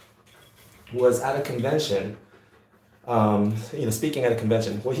Defense was at a convention, speaking at a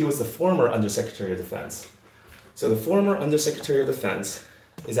convention. Well, he was the former Undersecretary of Defense. So the former Undersecretary of Defense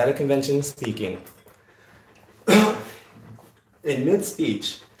is at a convention speaking. In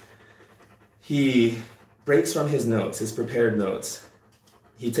mid-speech, he breaks from his notes, his prepared notes.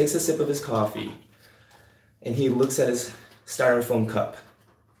 He takes a sip of his coffee and he looks at his styrofoam cup,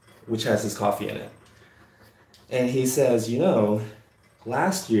 which has his coffee in it. And he says, you know,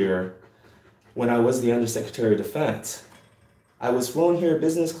 last year when I was the Undersecretary of Defense, I was flown here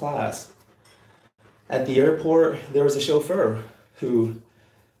business class. At the airport, there was a chauffeur who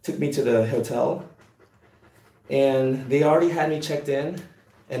took me to the hotel, and they already had me checked in,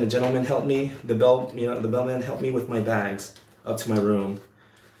 and the gentleman helped me, the bellman helped me with my bags up to my room.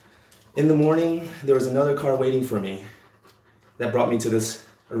 In the morning, there was another car waiting for me that brought me to this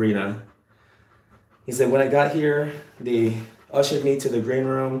arena. He said, when I got here, they ushered me to the green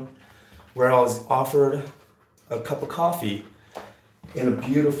room where I was offered a cup of coffee in a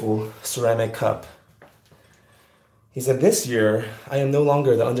beautiful ceramic cup. He said, this year, I am no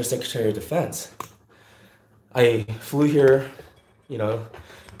longer the Undersecretary of Defense. I flew here, you know,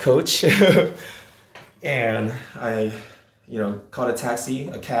 coach, and I, you know, caught a taxi,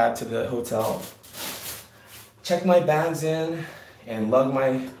 a cab to the hotel, checked my bags in, and lugged my,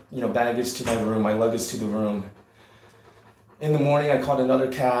 you know, baggage to my room, my luggage to the room. In the morning, I caught another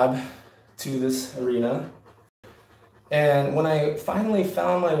cab to this arena. And when I finally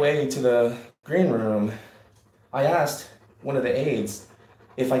found my way to the green room, I asked one of the aides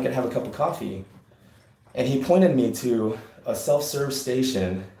if I could have a cup of coffee. And he pointed me to a self-serve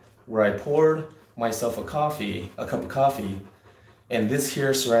station where I poured myself a cup of coffee, in this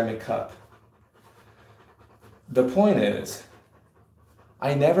here ceramic cup. The point is,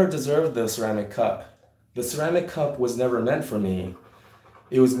 I never deserved the ceramic cup. The ceramic cup was never meant for me.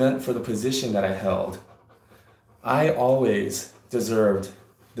 It was meant for the position that I held. I always deserved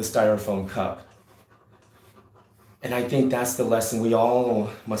the styrofoam cup. And I think that's the lesson we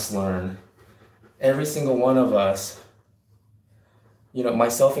all must learn. Every single one of us, you know,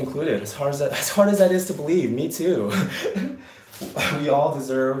 myself included, as hard as that is to believe, me too. We all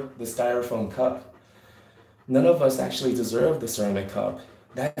deserve the styrofoam cup. None of us actually deserve the ceramic cup.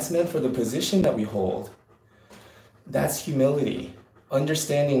 That's meant for the position that we hold. That's humility,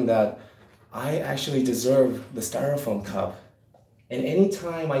 understanding that I actually deserve the styrofoam cup. And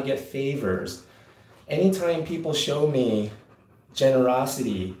anytime I get favors, anytime people show me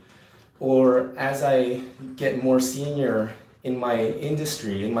generosity, or as I get more senior in my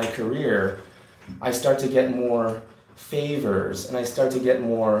industry, in my career, I start to get more favors and I start to get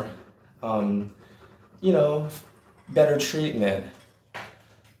more, you know, better treatment.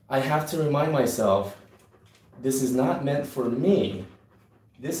 I have to remind myself, this is not meant for me.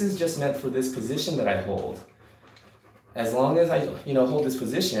 This is just meant for this position that I hold. As long as I, you know, hold this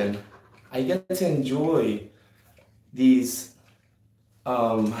position, I get to enjoy these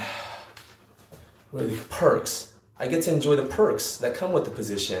perks. I get to enjoy the perks that come with the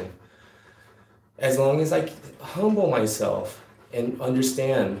position. As long as I humble myself and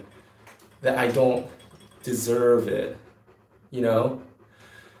understand that I don't deserve it, you know?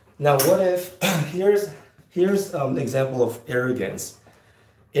 Now what if, here's an example of arrogance.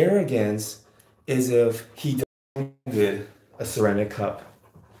 Arrogance is if he demanded a ceramic cup.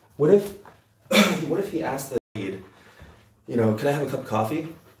 What if he asked the aide, you know, can I have a cup of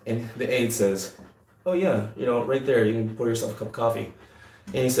coffee? And the aide says, oh yeah, you know, right there, you can pour yourself a cup of coffee.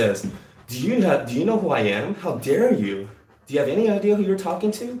 And he says, do you know who I am? How dare you? Do you have any idea who you're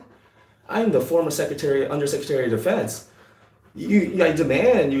talking to? I'm the former Undersecretary of Defense. I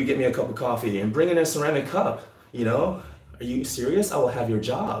demand you get me a cup of coffee and bring in a ceramic cup, you know? Are you serious? I will have your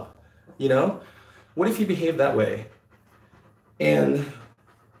job, you know? What if he behaved that way? And,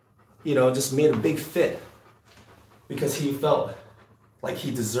 you know, just made a big fit because he felt like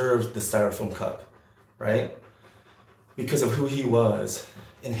he deserved the styrofoam cup, right? Because of who he was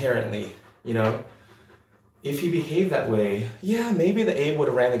inherently, you know? If he behaved that way, yeah, maybe the aide would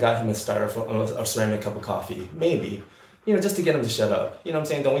have ran and got him a ceramic cup of coffee, maybe. You know, just to get him to shut up. You know what I'm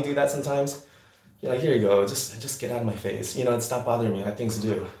saying? Don't we do that sometimes? You're like, here you go, just get out of my face. You know, and stop bothering me, I have things to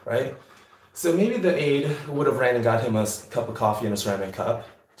do, right? So maybe the aide would have ran and got him a cup of coffee in a ceramic cup,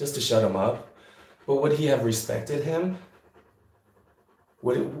 just to shut him up. But would he have respected him?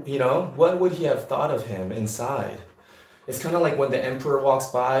 What would he have thought of him inside? It's kind of like when the emperor walks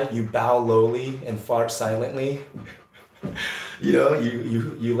by, you bow lowly and fart silently. You know,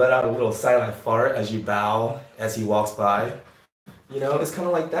 you let out a little silent fart as you bow as he walks by. You know, it's kind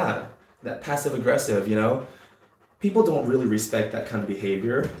of like that passive aggressive, you know. People don't really respect that kind of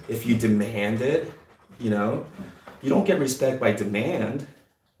behavior if you demand it, you know. You don't get respect by demand.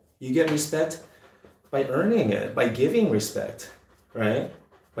 You get respect by earning it, by giving respect, right?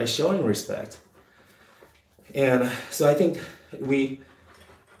 By showing respect. And so I think we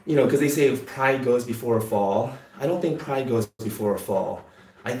because they say pride goes before a fall. I don't think pride goes before a fall.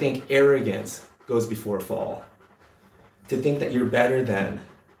 I think arrogance goes before a fall. To think that you're better than,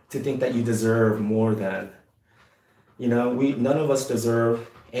 to think that you deserve more than. None of us deserve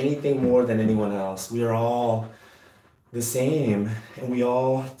anything more than anyone else. We are all the same, and we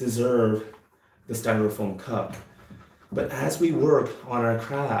all deserve the styrofoam cup. But as we work on our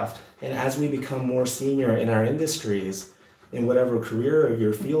craft, and as we become more senior in our industries, in whatever career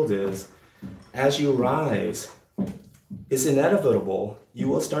your field is, as you rise, it's inevitable. You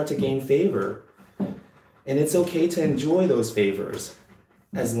will start to gain favor. And it's okay to enjoy those favors,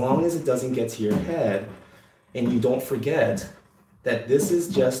 as long as it doesn't get to your head and you don't forget that this is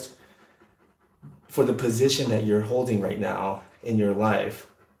just for the position that you're holding right now in your life.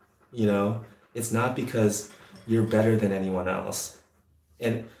 It's not because you're better than anyone else.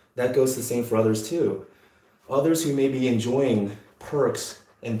 And that goes the same for others too. Others who may be enjoying perks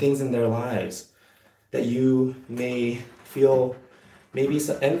and things in their lives that you may feel maybe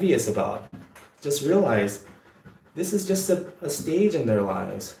envious about. Just realize this is just a stage in their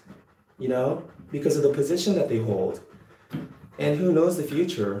lives, because of the position that they hold. And who knows the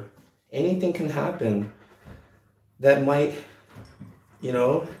future? Anything can happen that might,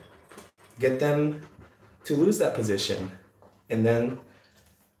 get them to lose that position. And then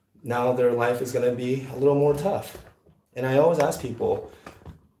now their life is going to be a little more tough. And I always ask people,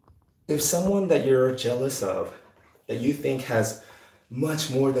 if someone that you're jealous of, that you think has much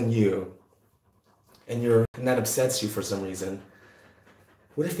more than you, and that upsets you for some reason,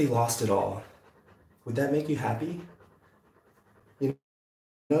 what if they lost it all? Would that make you happy?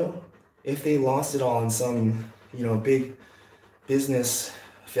 If they lost it all in some, big business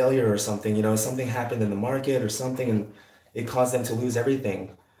failure or something, something happened in the market or something and it caused them to lose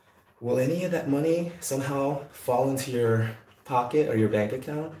everything, will any of that money somehow fall into your pocket or your bank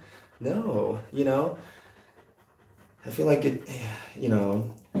account? No, I feel like it,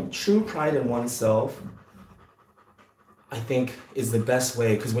 true pride in oneself, I think, is the best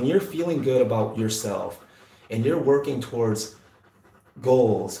way. Because when you're feeling good about yourself and you're working towards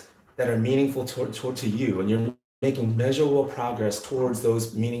goals that are meaningful to you, and you're making measurable progress towards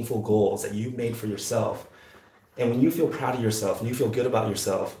those meaningful goals that you've made for yourself, and when you feel proud of yourself and you feel good about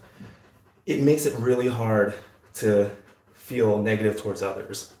yourself, it makes it really hard to feel negative towards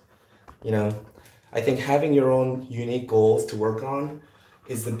others. I think having your own unique goals to work on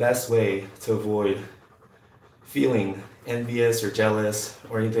is the best way to avoid feeling envious or jealous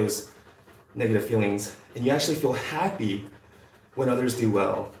or any of those negative feelings. And you actually feel happy when others do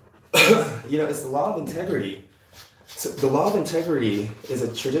well. It's the law of integrity. So the law of integrity is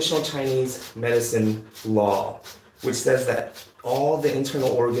a traditional Chinese medicine law, which says that all the internal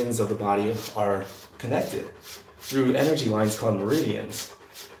organs of the body are connected through energy lines called meridians.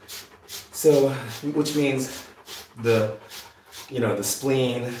 So, which means the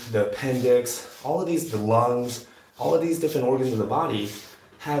spleen, the appendix, the lungs, all of these different organs of the body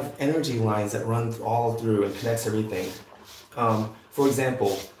have energy lines that run all through and connects everything. For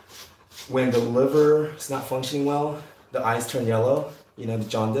example, when the liver is not functioning well, the eyes turn yellow, the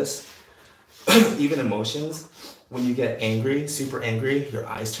jaundice. Even emotions, when you get angry, super angry, your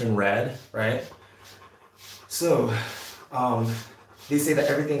eyes turn red, right? So, they say that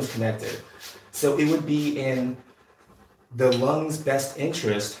everything is connected. So it would be in the lungs' best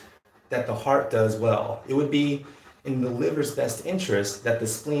interest that the heart does well. It would be in the liver's best interest that the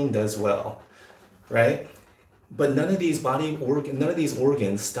spleen does well, right? But none of these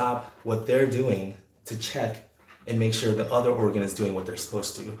organs stop what they're doing to check and make sure the other organ is doing what they're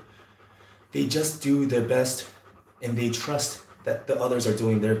supposed to. They just do their best and they trust that the others are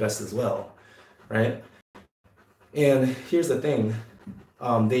doing their best as well, right? And here's the thing,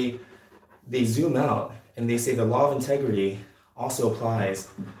 they zoom out and they say the law of integrity also applies,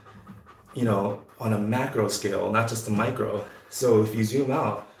 on a macro scale, not just a micro. So if you zoom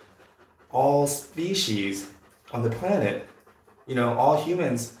out, all species on the planet, all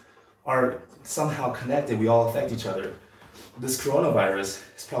humans are somehow connected. We all affect each other. This coronavirus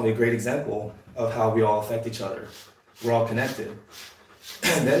is probably a great example of how we all affect each other. We're all connected.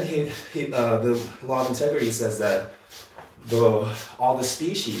 And then the law of integrity says that all the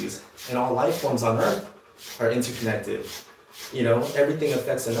species and all life forms on Earth are interconnected. Everything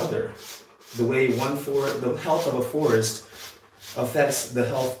affects another. The way the health of a forest affects the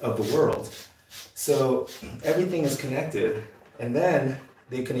health of the world. So everything is connected. And then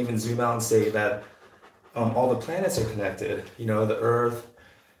they can even zoom out and say that all the planets are connected. The Earth,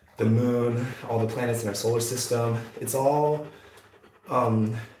 the Moon, all the planets in our solar system. It's all,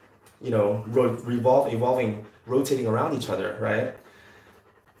 evolving, rotating around each other, right?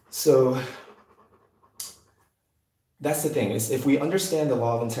 So that's the thing, is if we understand the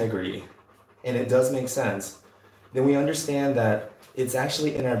law of integrity, and it does make sense, then we understand that it's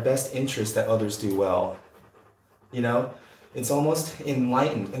actually in our best interest that others do well. You know, it's almost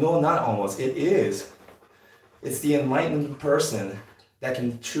enlightened. No, not almost, it is. It's the enlightened person that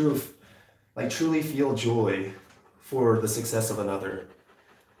can truly feel joy for the success of another,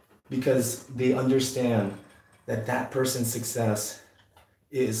 because they understand that that person's success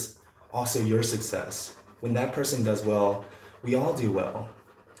is also your success. When that person does well, we all do well.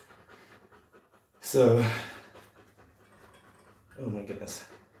 So, oh my goodness.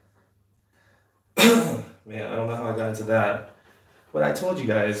 Man, I don't know how I got into that. But I told you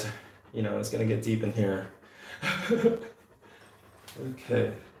guys, it's gonna get deep in here.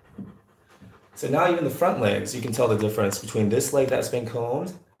 Okay. So now even the front legs, you can tell the difference between this leg that's been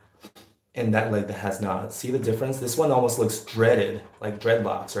combed and that leg that has not. See the difference? This one almost looks dreaded, like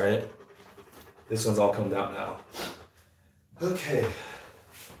dreadlocks, right? This one's all combed out now. Okay.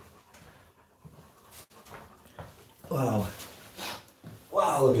 Wow.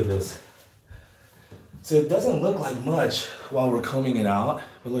 Wow, look at this. So it doesn't look like much while we're combing it out,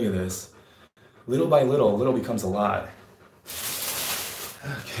 but look at this. Little by little becomes a lot.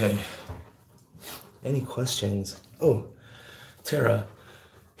 Okay. Any questions? Oh, Tara.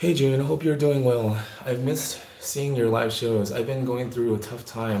 Hey June, I hope you're doing well. I've missed seeing your live shows. I've been going through a tough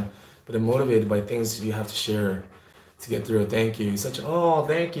time, but I'm motivated by things you have to share to get through it. Thank you.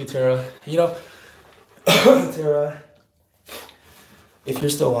 Thank you, Tara. Tara, if you're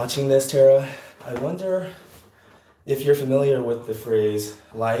still watching this, Tara, I wonder if you're familiar with the phrase,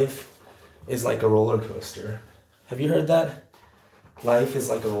 life is like a roller coaster. Have you heard that? Life is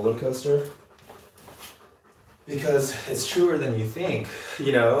like a roller coaster? Because it's truer than you think,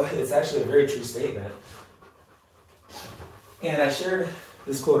 it's actually a very true statement. And I shared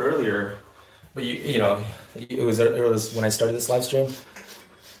this quote earlier, but it was when I started this live stream.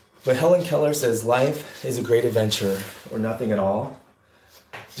 But Helen Keller says, life is a great adventure or nothing at all.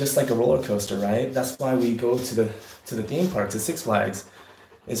 Just like a roller coaster, right? That's why we go to the theme park, to Six Flags.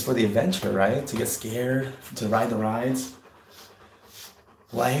 It's for the adventure, right? To get scared, to ride the rides.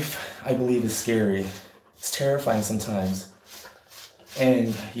 Life, I believe, is scary. It's terrifying sometimes.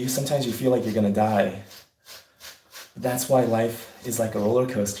 And sometimes you feel like you're gonna die. That's why life is like a roller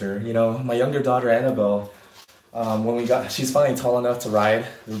coaster. My younger daughter, Annabelle, she's finally tall enough to ride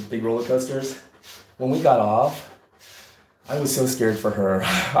the big roller coasters. When we got off, I was so scared for her.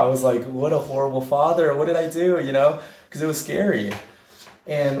 I was like, what a horrible father. What did I do, Because it was scary.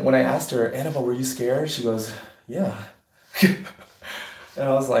 And when I asked her, Annabelle, were you scared? She goes, yeah. And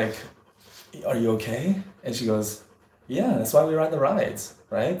I was like, are you okay? And she goes, yeah, that's why we ride the rides,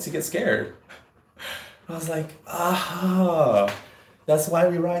 right? To get scared. I was like, aha, that's why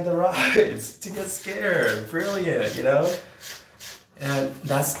we ride the rides, to get scared. Brilliant, And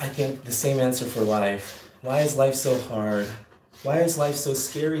that's, I think, the same answer for life. Why is life so hard? Why is life so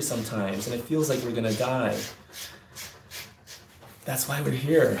scary sometimes? And it feels like we're gonna die. That's why we're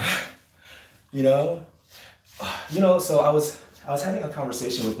here. So I was having a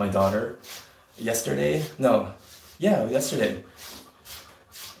conversation with my daughter yesterday. Yesterday.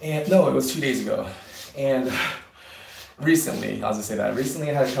 And no, it was 2 days ago. And recently, I'll just say that. Recently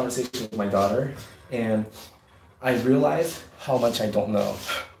I had a conversation with my daughter, and I realized how much I don't know.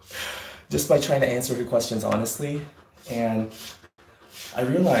 Just by trying to answer her questions honestly. And I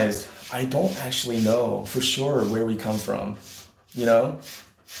realized I don't actually know for sure where we come from.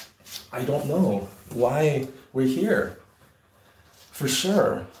 I don't know why we're here. For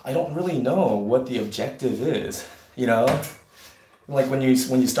sure, I don't really know what the objective is, Like when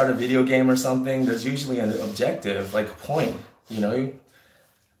you start a video game or something, there's usually an objective, like a point,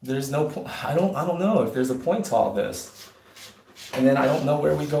 There's no point. I don't know if there's a point to all this. And then I don't know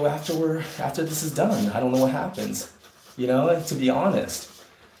where we go after this is done. I don't know what happens. To be honest.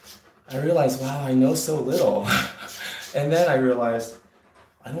 I realized, wow, I know so little. And then I realized,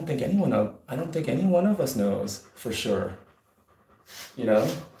 I don't think any one of us knows for sure.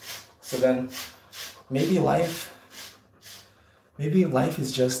 So then maybe life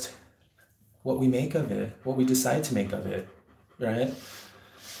is just what we make of it, what we decide to make of it, right?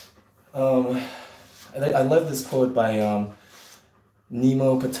 I love this quote by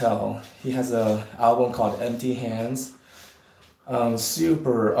Nemo Patel. He has an album called Empty Hands.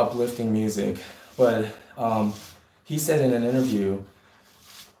 Super uplifting music. But he said in an interview,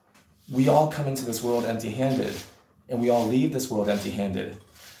 we all come into this world empty-handed, and we all leave this world empty-handed.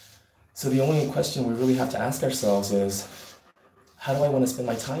 So the only question we really have to ask ourselves is, how do I want to spend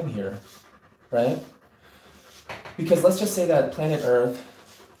my time here, right? Because let's just say that planet Earth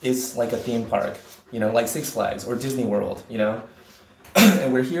is like a theme park, like Six Flags or Disney World.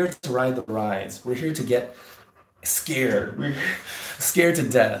 And we're here to ride the rides. We're here to get scared. We're scared to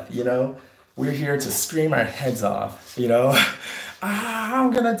death. We're here to scream our heads off.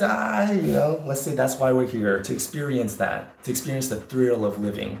 I'm gonna die. Let's say that's why we're here, to experience that, to experience the thrill of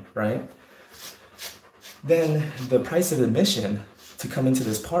living, right? Then the price of admission to come into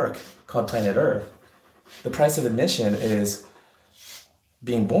this park called Planet Earth, the price of admission is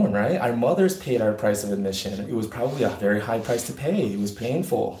being born, right? Our mothers paid our price of admission. It was probably a very high price to pay. It was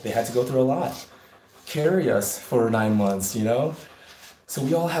painful. They had to go through a lot. Carry us for 9 months. So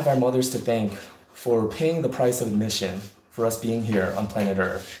we all have our mothers to thank for paying the price of admission for us being here on planet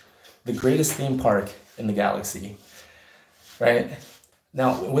Earth, the greatest theme park in the galaxy, right?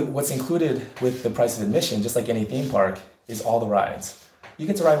 Now, what's included with the price of admission, just like any theme park, is all the rides. You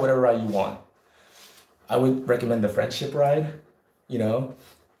get to ride whatever ride you want. I would recommend the friendship ride.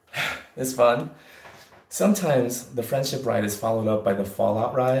 It's fun. Sometimes the friendship ride is followed up by the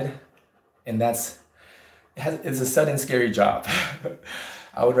fallout ride, and it's a sudden scary job.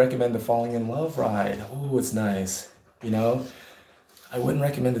 I would recommend the falling in love ride. Oh, it's nice. I wouldn't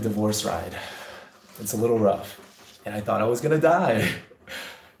recommend the divorce ride. It's a little rough, and I thought I was gonna die.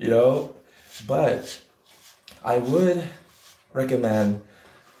 But I would recommend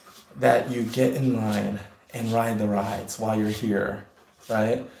that you get in line and ride the rides while you're here,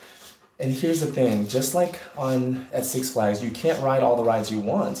 right? And here's the thing, just like at Six Flags, you can't ride all the rides you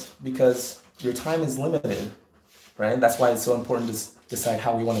want because your time is limited, right? That's why it's so important to decide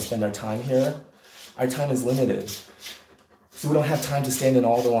how we want to spend our time here. Our time is limited. So we don't have time to stand in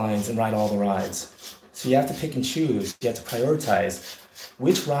all the lines and ride all the rides. So you have to pick and choose. You have to prioritize.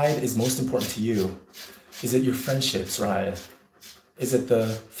 Which ride is most important to you? Is it your friendships ride? Is it the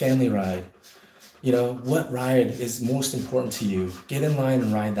family ride? What ride is most important to you? Get in line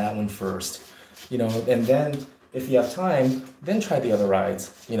and ride that one first. And then if you have time, then try the other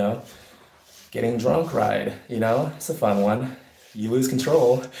rides. Getting drunk ride, it's a fun one. You lose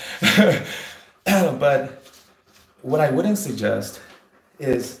control. But what I wouldn't suggest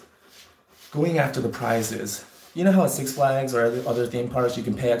is going after the prizes. You know how at Six Flags or other theme parks you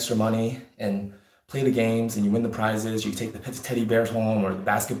can pay extra money and play the games and you win the prizes, you take the teddy bears home or the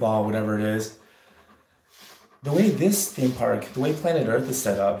basketball, whatever it is. The way this theme park, the way Planet Earth is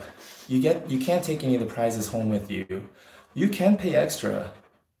set up, you can't take any of the prizes home with you. You can pay extra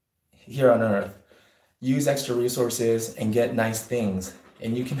here on Earth, use extra resources and get nice things,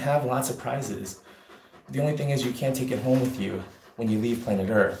 and you can have lots of prizes. The only thing is you can't take it home with you when you leave Planet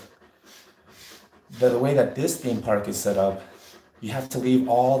Earth. The way that this theme park is set up, you have to leave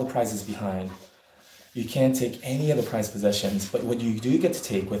all the prizes behind. You can't take any of the prized possessions, but what you do get to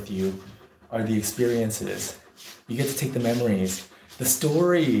take with you are the experiences. You get to take the memories, the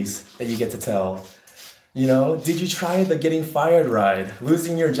stories that you get to tell. Did you try the getting fired ride,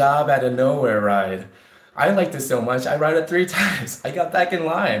 losing your job out of nowhere ride? I liked it so much, I ride it 3 times. I got back in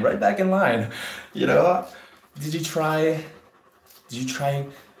line, right back in line. Did you try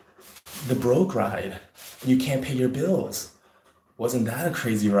the broke ride? You can't pay your bills. Wasn't that a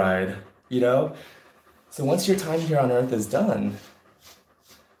crazy ride? So once your time here on Earth is done,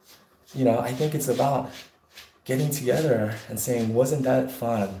 I think it's about getting together and saying, wasn't that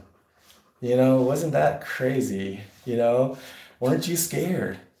fun? Wasn't that crazy? Weren't you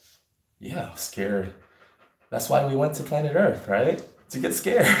scared? Yeah, I was scared. That's why we went to planet Earth, right? To get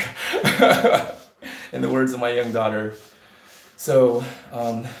scared. In the words of my young daughter. So,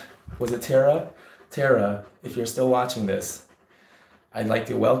 was it Tara? Tara, if you're still watching this, I'd like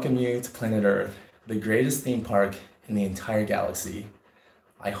to welcome you to planet Earth, the greatest theme park in the entire galaxy.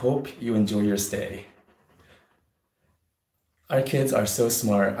 I hope you enjoy your stay. Our kids are so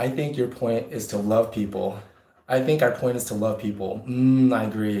smart. I think your point is to love people. I think our point is to love people. I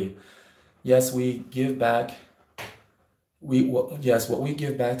agree. Yes, we give back. Yes, what we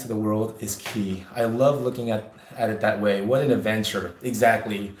give back to the world is key. I love looking at it that way. What an adventure.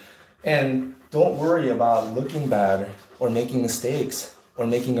 Exactly. And don't worry about looking bad or making mistakes or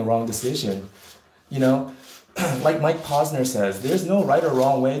making a wrong decision. Like Mike Posner says, there's no right or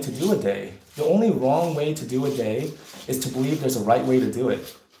wrong way to do a day. The only wrong way to do a day is to believe there's a right way to do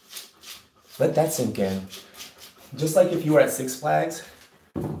it. Let that sink in. Just like if you were at Six Flags,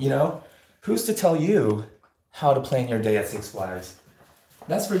 who's to tell you how to plan your day at Six Flags?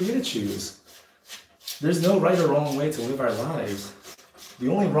 That's for you to choose. There's no right or wrong way to live our lives. The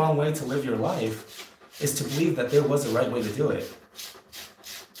only wrong way to live your life is to believe that there was a right way to do it.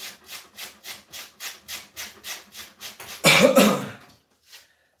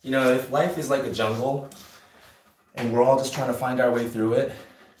 If life is like a jungle and we're all just trying to find our way through it,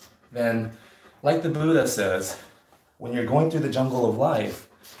 then like the Buddha says, when you're going through the jungle of life,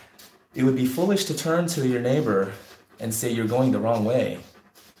 it would be foolish to turn to your neighbor and say you're going the wrong way.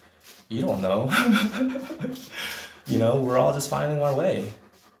 You don't know. We're all just finding our way.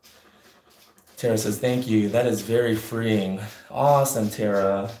 Tara says, thank you. That is very freeing. Awesome,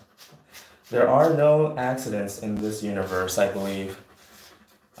 Tara. There are no accidents in this universe, I believe.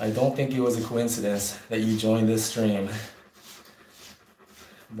 I don't think it was a coincidence that you joined this stream.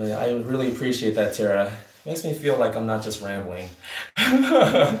 But I really appreciate that, Tara. Makes me feel like I'm not just rambling.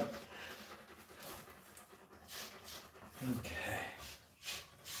 Okay.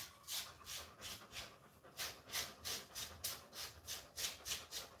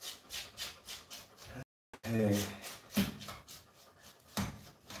 Hey.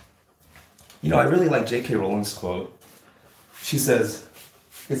 I really like J.K. Rowling's quote. She says,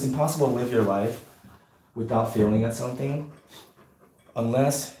 it's impossible to live your life without failing at something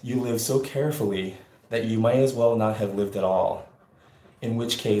unless you live so carefully that you might as well not have lived at all, in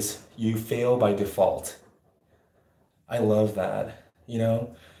which case you fail by default. I love that,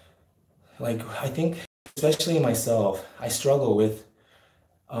 I think, especially myself, I struggle with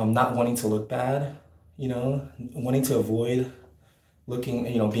not wanting to look bad, wanting to avoid looking,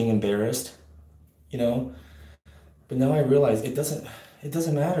 being embarrassed, but now I realize it doesn't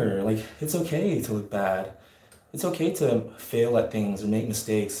matter. Like, it's okay to look bad. It's okay to fail at things or make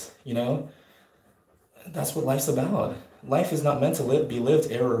mistakes, That's what life's about. Life is not meant to be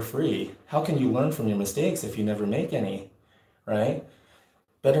lived error-free. How can you learn from your mistakes if you never make any, right?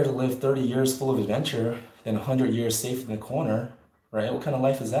 Better to live 30 years full of adventure than 100 years safe in the corner, right? What kind of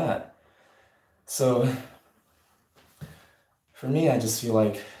life is that? So, for me, I just feel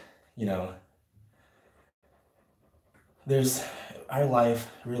like, our life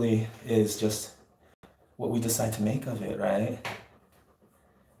really is just what we decide to make of it, right?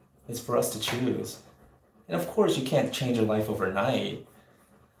 It's for us to choose. And of course, you can't change your life overnight,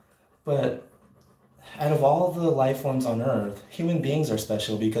 but out of all the life forms on Earth, human beings are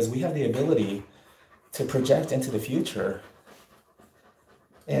special because we have the ability to project into the future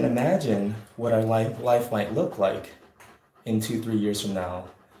and imagine what our life might look like in 2-3 years from now,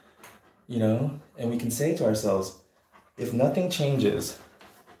 And we can say to ourselves, if nothing changes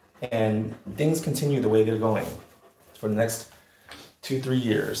and things continue the way they're going for the next 2-3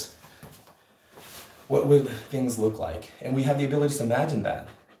 years, what would things look like? And we have the ability to imagine that.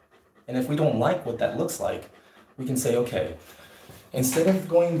 And if we don't like what that looks like, we can say, okay, instead of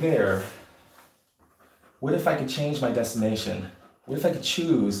going there, what if I could change my destination? What if I could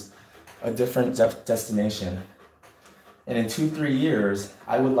choose a different destination? And in 2-3 years,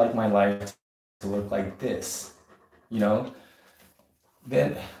 I would like my life to look like this,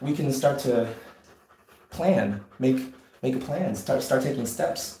 Then we can start to plan, make a plan, start taking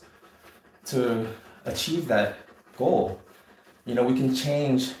steps to achieve that goal. We can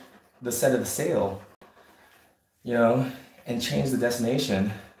change the set of the sail, and change the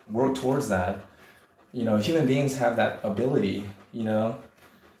destination, work towards that. Human beings have that ability,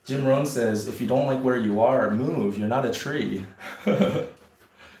 Jim Rohn says, if you don't like where you are, move, you're not a tree.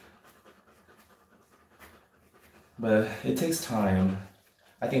 But it takes time.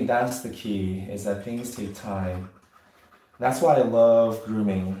 I think that's the key, is that things take time. That's why I love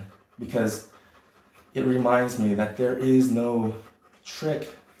grooming, because it reminds me that there is no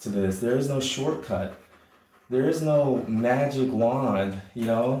trick to this. There is no shortcut. There is no magic wand,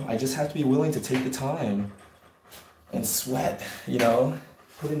 I just have to be willing to take the time and sweat,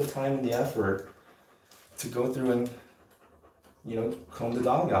 put in the time and the effort to go through and, comb the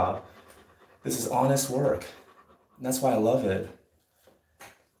dog out. This is honest work. And that's why I love it.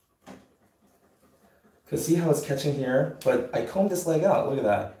 Because see how it's catching here? But I combed this leg out, look at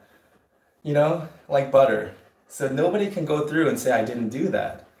that. Like butter. So nobody can go through and say I didn't do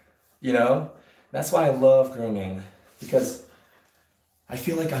that, That's why I love grooming, because I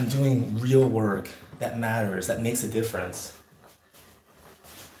feel like I'm doing real work that matters, that makes a difference.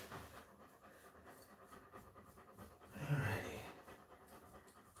 Alrighty.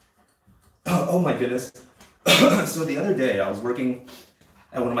 Oh my goodness. So the other day I was working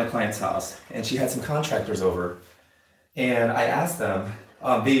at one of my clients' house, and she had some contractors over, and I asked them,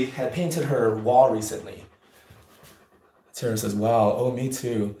 they had painted her wall recently. Tara says, wow, oh, me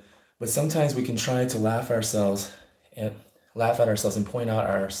too. But sometimes we can try to laugh at ourselves and point out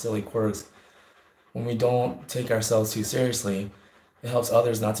our silly quirks. When we don't take ourselves too seriously, it helps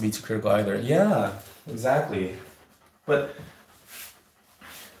others not to be too critical either. Yeah, exactly. But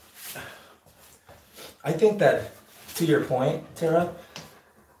I think that, to your point, Tara,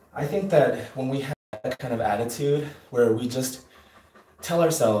 I think that when we have that kind of attitude where we just tell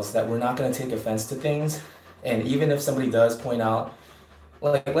ourselves that we're not going to take offense to things. And even if somebody does point out,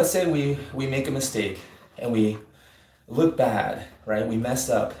 like let's say we make a mistake and we look bad, right? We mess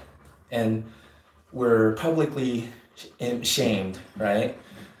up and we're publicly shamed, right?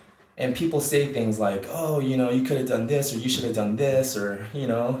 And people say things like, oh, you could have done this or you should have done this, or,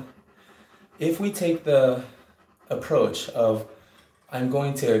 if we take the approach of I'm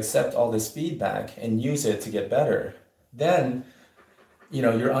going to accept all this feedback and use it to get better, then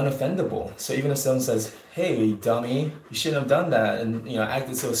you're unoffendable. So even if someone says, hey, dummy, you shouldn't have done that and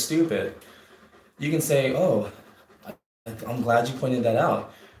acted so stupid, you can say, oh, I'm glad you pointed that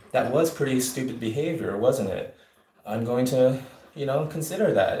out. That was pretty stupid behavior, wasn't it? I'm going to,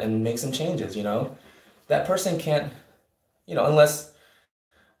 consider that and make some changes. That person can't, unless,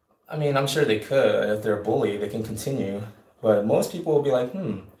 I mean, I'm sure they could. If they're a bully, they can continue. But most people will be like,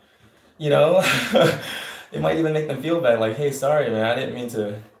 you know, it might even make them feel bad, like, hey, sorry, man, I didn't mean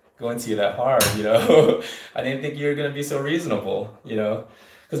to go into you that hard. I didn't think you were gonna be so reasonable.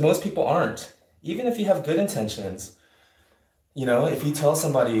 Because most people aren't. Even if you have good intentions, if you tell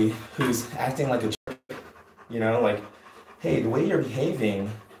somebody who's acting like a jerk, like, hey, the way you're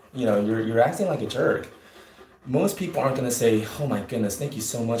behaving, you're acting like a jerk. Most people aren't gonna say, oh my goodness, thank you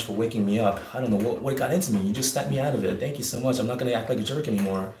so much for waking me up. I don't know what got into me. You just snapped me out of it. Thank you so much. I'm not gonna act like a jerk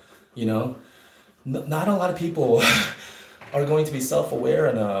anymore. You know, Not a lot of people are going to be self-aware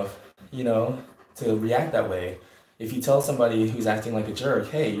enough, to react that way. If you tell somebody who's acting like a jerk,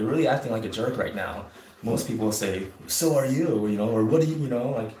 hey, you're really acting like a jerk right now, most people will say, so are you, or what do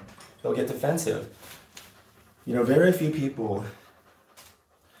like, they'll get defensive. Very few people,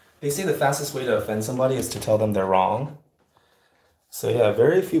 they say the fastest way to offend somebody is to tell them they're wrong. So yeah,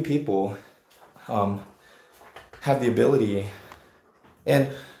 very few people um, have the ability, and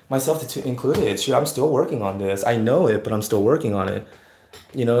myself included. Shoot, I'm still working on this. I know it, but I'm still working on it.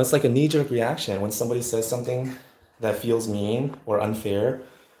 It's like a knee-jerk reaction when somebody says something that feels mean or unfair.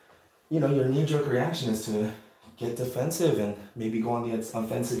 Your knee-jerk reaction is to get defensive and maybe go on the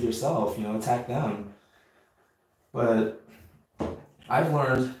offensive yourself, attack them. But I've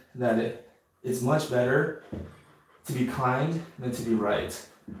learned that it's much better to be kind than to be right.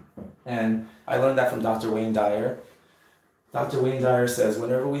 And I learned that from Dr. Wayne Dyer. Dr. Wayne Dyer says,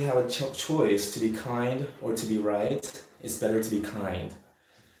 whenever we have a choice to be kind or to be right, it's better to be kind.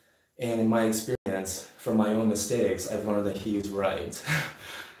 And in my experience, from my own mistakes, I've learned that he is right.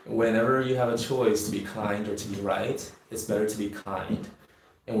 Whenever you have a choice to be kind or to be right, it's better to be kind.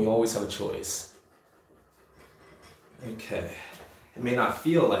 And we always have a choice. Okay. It may not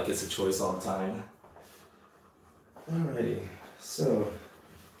feel like it's a choice all the time. Alrighty, so.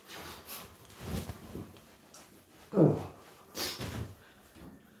 Oh.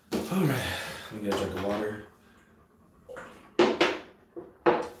 Alright, let me get a drink of water.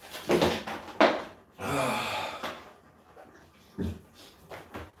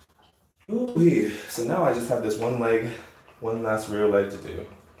 Ooh, so now I just have this one last rear leg to do.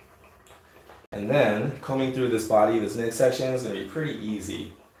 And then, combing through this body, this next section is going to be pretty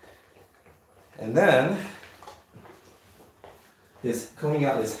easy. And then, combing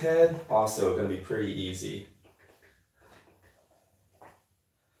out his head, also going to be pretty easy.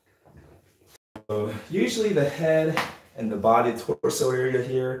 So usually the head and the body torso area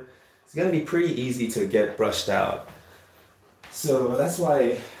here is going to be pretty easy to get brushed out. So that's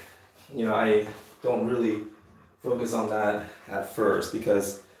why, I don't really focus on that at first,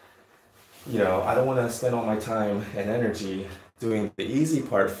 because, I don't want to spend all my time and energy doing the easy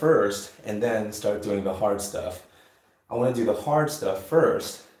part first and then start doing the hard stuff. I want to do the hard stuff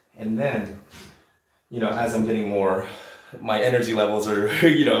first, and then, as I'm getting more, my energy levels are,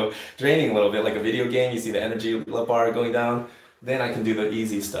 draining a little bit, like a video game, you see the energy bar going down, then I can do the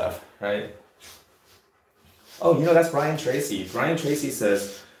easy stuff, right? Oh, that's Brian Tracy. Brian Tracy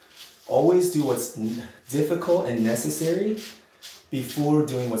says, always do what's difficult and necessary before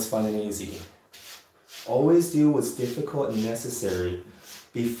doing what's fun and easy. Always do what's difficult and necessary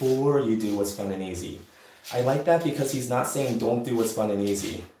before you do what's fun and easy. I like that because he's not saying don't do what's fun and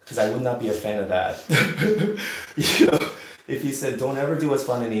easy, because I would not be a fan of that. If he said don't ever do what's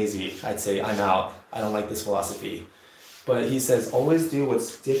fun and easy, I'd say I'm out. I don't like this philosophy. But he says always do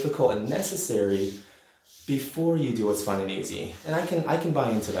what's difficult and necessary before you do what's fun and easy. And I can buy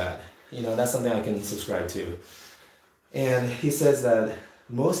into that. That's something I can subscribe to. And he says that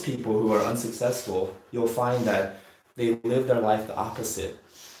most people who are unsuccessful, you'll find that they live their life the opposite.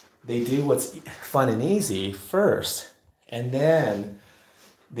 They do what's fun and easy first, and then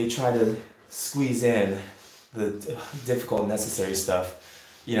they try to squeeze in the difficult, necessary stuff,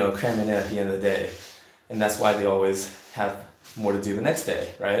 cram it in at the end of the day. And that's why they always have more to do the next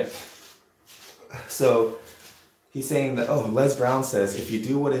day, right? So he's saying that, oh, Les Brown says, if you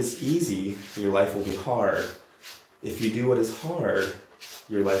do what is easy, your life will be hard. If you do what is hard,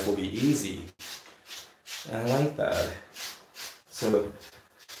 your life will be easy. And I like that. So,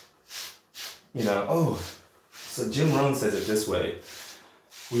 so Jim Rohn says it this way.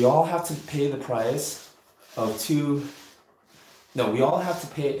 We all have to pay the price of we all have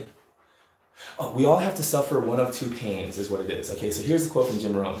to suffer one of two pains is what it is. Okay, so here's the quote from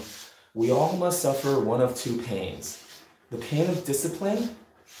Jim Rohn. We all must suffer one of two pains. The pain of discipline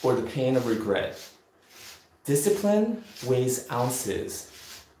or the pain of regret. Discipline weighs ounces.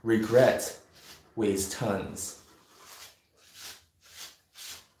 Regret weighs tons.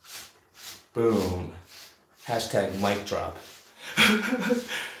 Boom. Hashtag mic drop.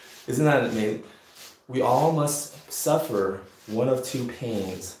 Isn't that amazing? We all must suffer one of two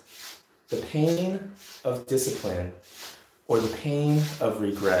pains. The pain of discipline or the pain of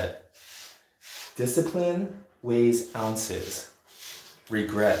regret. Discipline weighs ounces.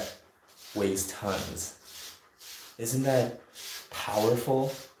 Regret weighs tons. Isn't that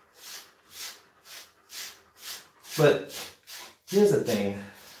powerful? But here's the thing.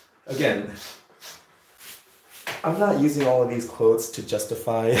 Again, I'm not using all of these quotes to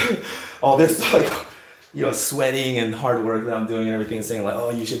justify all this sweating and hard work that I'm doing and everything, saying like,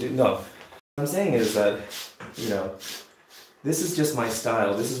 oh, you should do. No. What I'm saying is that, this is just my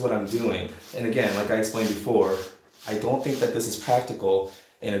style. This is what I'm doing. And again, like I explained before, I don't think that this is practical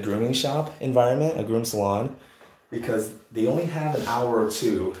in a grooming shop environment, a groom salon, because they only have an hour or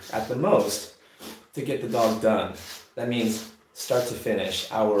two at the most to get the dog done. That means start to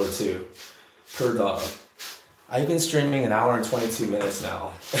finish, hour or two per dog. I've been streaming an hour and 22 minutes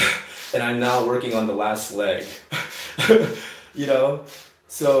now, and I'm now working on the last leg.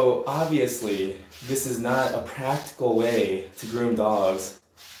 So obviously, this is not a practical way to groom dogs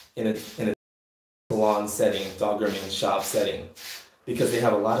in a salon setting, dog grooming shop setting, because they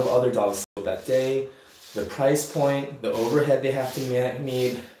have a lot of other dogs that day, the price point, the overhead they have to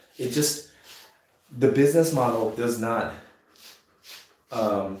meet. The business model does not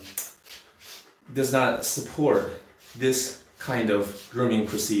support this kind of grooming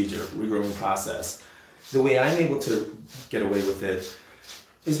procedure, grooming process. The way I'm able to get away with it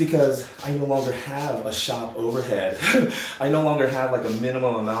is because I no longer have a shop overhead. I no longer have like a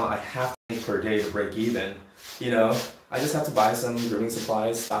minimum amount I have to make per day to break even. I just have to buy some grooming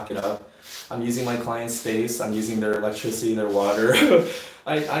supplies, stock it up. I'm using my client's space, I'm using their electricity, their water.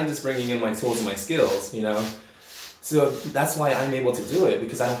 I'm just bringing in my tools and my skills, So that's why I'm able to do it,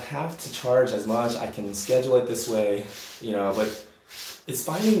 because I don't have to charge as much. I can schedule it this way, but it's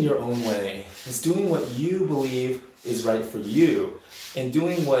finding your own way. It's doing what you believe is right for you and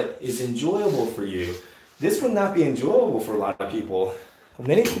doing what is enjoyable for you. This would not be enjoyable for a lot of people.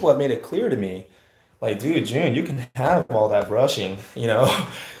 Many people have made it clear to me, like, dude, June, you can have all that brushing,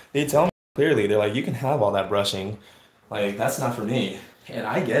 They tell me clearly, they're like, you can have all that brushing. Like, that's not for me. And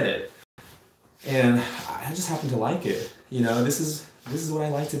I get it. And I just happen to like it. This is what I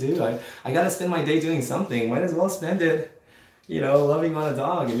like to do. I gotta spend my day doing something. Might as well spend it, loving on a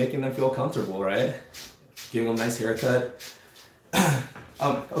dog and making them feel comfortable, right? Giving them a nice haircut.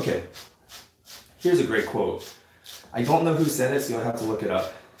 Okay. Here's a great quote. I don't know who said it, so you'll have to look it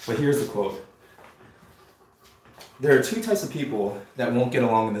up. But here's the quote. There are two types of people that won't get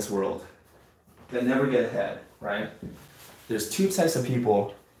along in this world, that never get ahead, right? There's two types of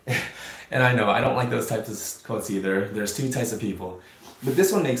people, and I know, I don't like those types of quotes either. There's two types of people, but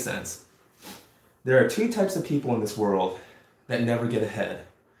this one makes sense. There are two types of people in this world that never get ahead.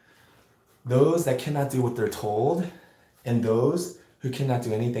 Those that cannot do what they're told, and those who cannot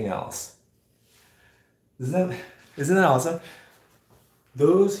do anything else. Isn't that awesome?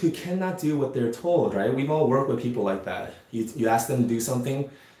 Those who cannot do what they're told, right? We've all worked with people like that. You ask them to do something,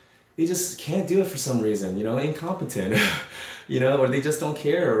 they just can't do it for some reason, incompetent, or they just don't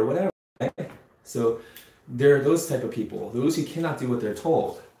care or whatever, right? So there are those type of people, those who cannot do what they're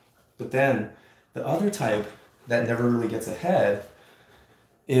told. But then the other type that never really gets ahead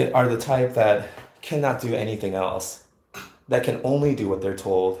are the type that cannot do anything else, that can only do what they're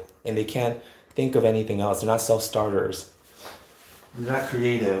told, and they can't think of anything else. They're not self-starters. They're not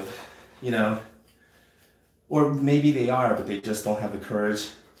creative, or maybe they are, but they just don't have the courage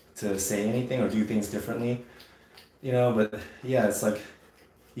to say anything or do things differently, but yeah, it's like,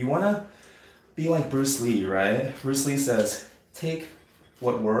 you want to be like Bruce Lee, right? Bruce Lee says, take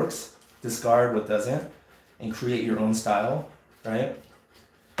what works, discard what doesn't, and create your own style, right?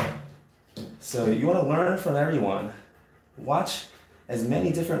 So you want to learn from everyone. Watch as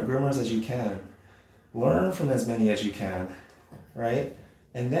many different groomers as you can. Learn from as many as you can, right?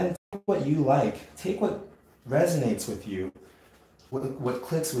 And then take what you like, take what resonates with you, what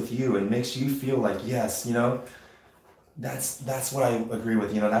clicks with you and makes you feel like, yes, that's what I agree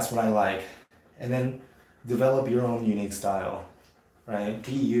with, that's what I like. And then develop your own unique style, right?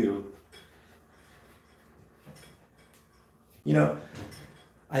 Be you. You know,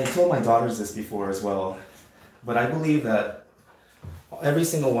 I told my daughters this before as well, but I believe that every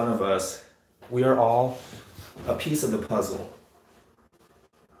single one of us, we are all a piece of the puzzle.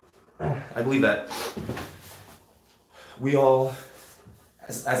 I believe that we all,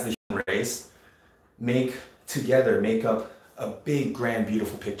 as the human race, make up a big, grand,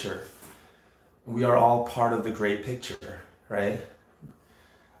 beautiful picture. We are all part of the great picture, right?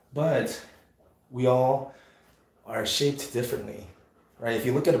 But we all are shaped differently, right? If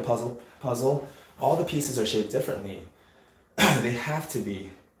you look at a puzzle, all the pieces are shaped differently. They have to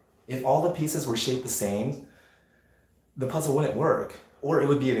be. If all the pieces were shaped the same, the puzzle wouldn't work. Or it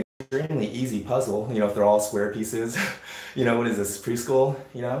would be an extremely easy puzzle, if they're all square pieces. What is this, preschool,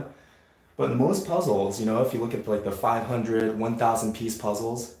 But most puzzles, if you look at like the 500, 1,000 piece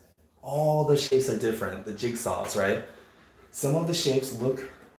puzzles, all the shapes are different, the jigsaws, right? Some of the shapes look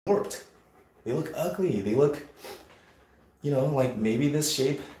warped. They look ugly. They look, like maybe this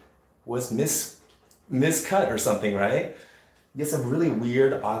shape was miscut or something, right? You get some really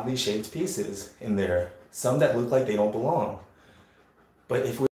weird, oddly shaped pieces in there. Some that look like they don't belong. But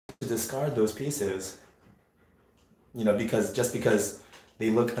if we were to discard those pieces, because they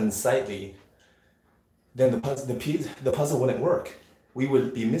look unsightly, then the puzzle wouldn't work. We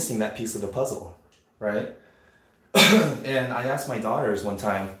would be missing that piece of the puzzle, right? And I asked my daughters one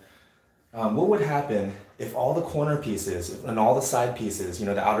time, what would happen if all the corner pieces and all the side pieces,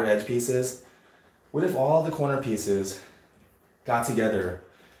 the outer edge pieces, what if all the corner pieces got together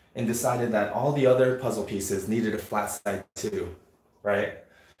and decided that all the other puzzle pieces needed a flat side too, right?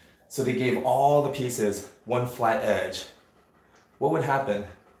 So they gave all the pieces one flat edge. What would happen?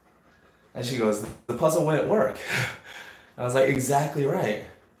 And she goes, the puzzle wouldn't work. I was like, exactly right.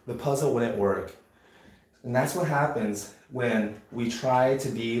 The puzzle wouldn't work. And that's what happens when we try to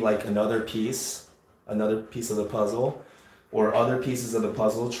be like another piece of the puzzle, or other pieces of the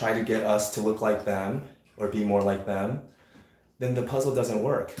puzzle try to get us to look like them or be more like them, then the puzzle doesn't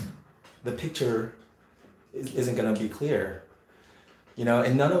work. The picture isn't going to be clear.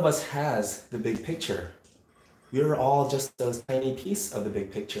 And none of us has the big picture. We're all just a tiny piece of the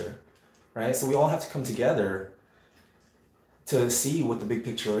big picture, right? So we all have to come together to see what the big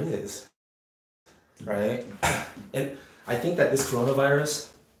picture is, right? And I think that this coronavirus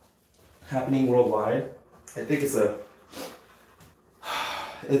happening worldwide, I think it's a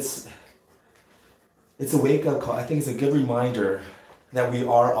wake-up call. I think it's a good reminder that we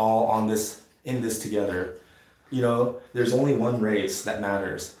are all in this together. There's only one race that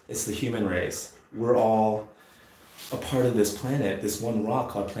matters. It's the human race. We're all a part of this planet, this one rock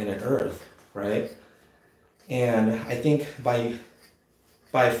called planet Earth, right? And I think by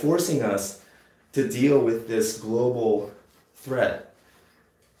forcing us to deal with this global threat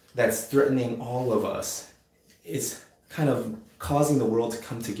that's threatening all of us, it's kind of causing the world to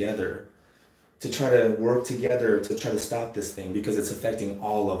come together, to try to work together to try to stop this thing, because it's affecting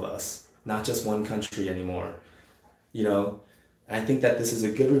all of us, not just one country anymore. I think that this is a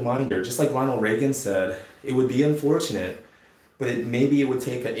good reminder. Just like Ronald Reagan said, it would be unfortunate, but maybe it would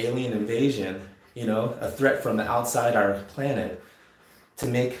take an alien invasion, a threat from the outside our planet, to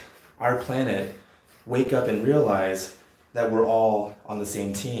make our planet wake up and realize that we're all on the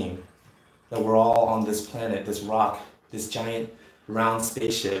same team, that we're all on this planet, this rock, this giant round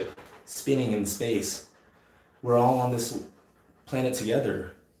spaceship spinning in space. We're all on this planet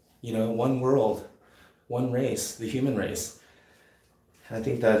together, one world, one race, the human race. And I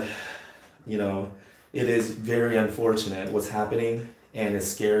think that, it is very unfortunate what's happening, and it's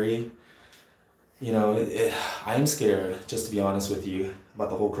scary. I'm scared, just to be honest with you, about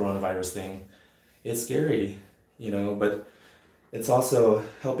the whole coronavirus thing. It's scary, but it's also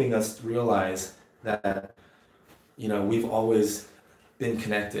helping us realize that, we've always been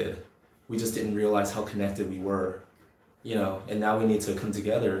connected. We just didn't realize how connected we were, and now we need to come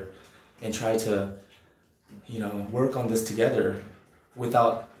together and try to, work on this together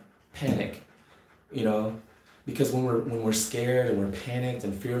without panic, because when we're scared and we're panicked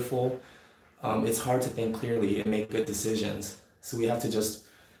and fearful, it's hard to think clearly and make good decisions. So we have to just,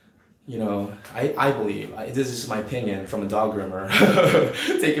 I believe, this is just my opinion from a dog groomer,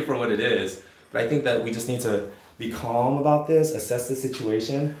 take it for what it is, but I think that we just need to be calm about this, assess the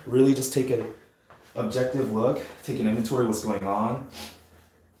situation, really just take an objective look, take an inventory of what's going on,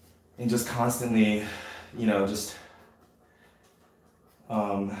 and just constantly, just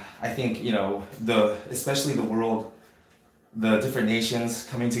I think, especially the world, the different nations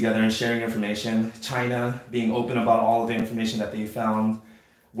coming together and sharing information, China being open about all of the information that they found,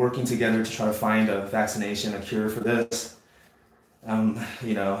 working together to try to find a vaccination, a cure for this. Um,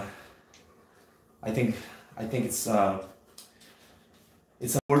 you know, I think it's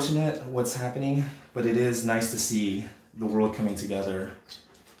unfortunate what's happening, but it is nice to see the world coming together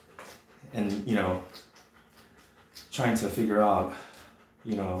and, trying to figure out,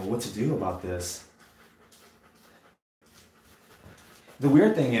 what to do about this. The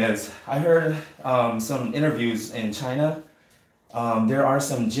weird thing is, I heard some interviews in China. There are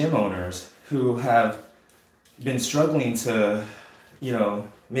some gym owners who have been struggling to,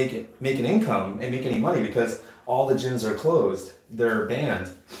 make an income and make any money because all the gyms are closed. They're banned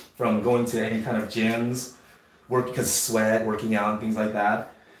from going to any kind of gyms, because sweat, working out, and things like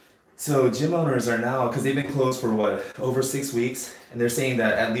that. So gym owners are now, because they've been closed for what, over 6 weeks, and they're saying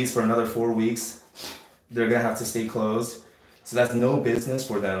that at least for another 4 weeks, they're gonna have to stay closed. So that's no business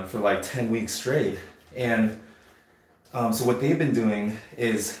for them for like 10 weeks straight. And so what they've been doing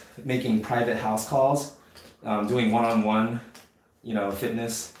is making private house calls, doing one-on-one,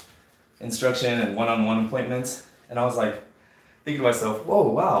 fitness instruction and one-on-one appointments. And I was like, thinking to myself, whoa,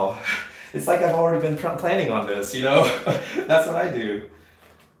 wow, it's like I've already been planning on this, That's what I do.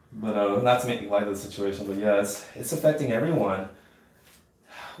 But not to make light of the situation, but yeah, it's affecting everyone.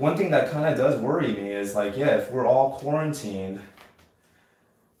 One thing that kind of does worry me is like, yeah, if we're all quarantined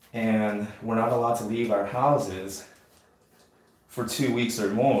and we're not allowed to leave our houses for 2 weeks or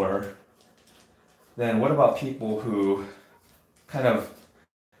more, then what about people who kind of,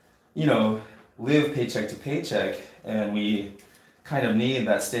 live paycheck to paycheck, and we kind of need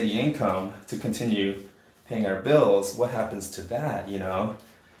that steady income to continue paying our bills? What happens to that,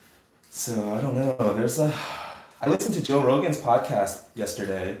 So I don't know. I listened to Joe Rogan's podcast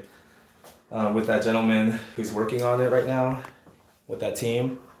yesterday with that gentleman who's working on it right now with that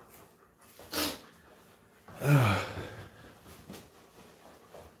team. Alrighty,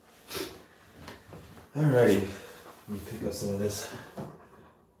 let me pick up some of this.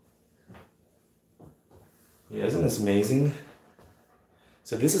 Yeah, isn't this amazing?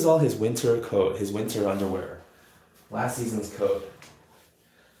 So this is all his winter coat, his winter underwear. Last season's coat.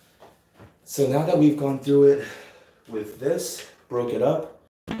 So now that we've gone through it with this, broke it up,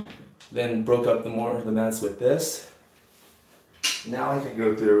 then broke up the mats with this, now I can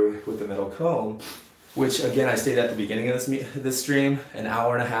go through with the metal comb, which again I stated at the beginning of this stream, an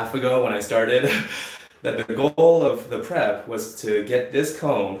hour and a half ago when I started, that the goal of the prep was to get this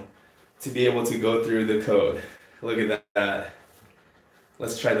comb to be able to go through the code. Look at that.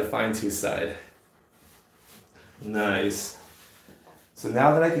 Let's try the fine tooth side. Nice. So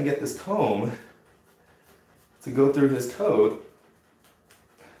now that I can get this comb to go through his code,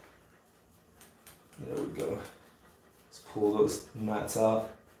 there we go. Let's pull those mats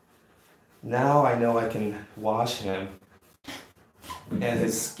out. Now I know I can wash him and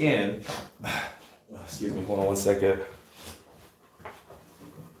his skin. Excuse me, hold on one second.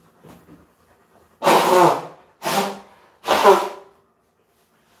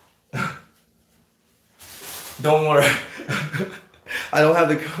 Don't worry. I don't have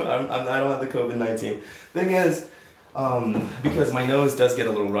the COVID-19. Thing is, because my nose does get a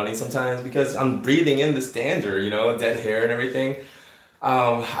little runny sometimes because I'm breathing in this dander, dead hair and everything.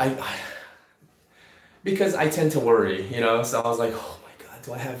 Because I tend to worry, So I was like, oh my God,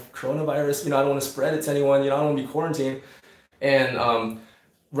 do I have coronavirus? I don't want to spread it to anyone. I don't want to be quarantined. And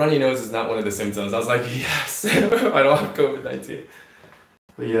runny nose is not one of the symptoms. I was like, yes, I don't have COVID-19.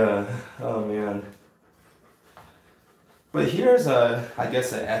 But yeah, oh man. But here's I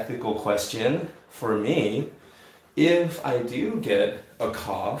guess an ethical question for me. If I do get a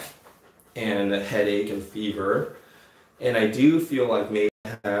cough and a headache and fever, and I do feel like maybe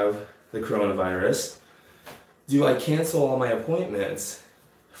I have the coronavirus, do I cancel all my appointments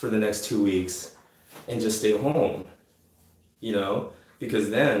for the next 2 weeks and just stay home? Because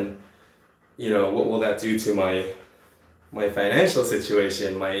then, what will that do to my financial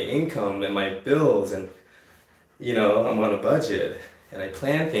situation, my income and my bills? And I'm on a budget and I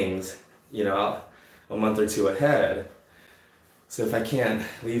plan things, a month or two ahead. So if I can't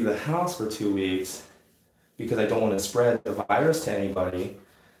leave the house for 2 weeks because I don't want to spread the virus to anybody,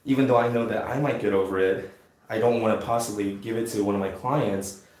 even though I know that I might get over it, I don't want to possibly give it to one of my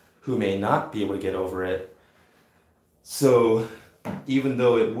clients who may not be able to get over it. So even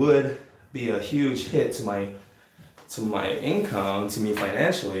though it would be a huge hit to my income, to me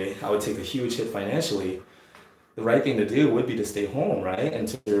financially, I would take a huge hit financially. the right thing to do would be to stay home, right? And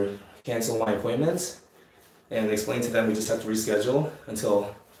to cancel my appointments and explain to them we just have to reschedule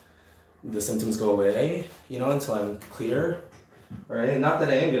until the symptoms go away, you know, until I'm clear, right? And not that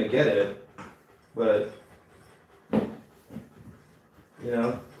I am gonna get it, but you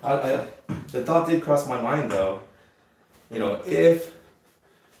know, the thought did cross my mind though, you know, if,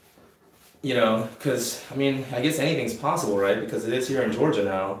 you know, because I mean, I guess anything's possible, right? Because it is here in Georgia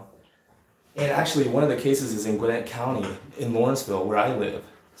now. And actually, one of the cases is in Gwinnett County in Lawrenceville, where I live.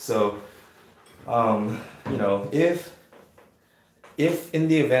 So, you know, if in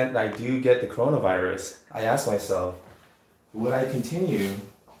the event that I do get the coronavirus, I ask myself, would I continue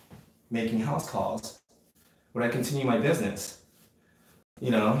making house calls? Would I continue my business?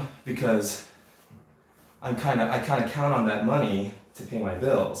 You know, because I kind of count on that money to pay my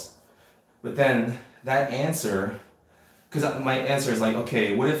bills. But then that answer, because my answer is like,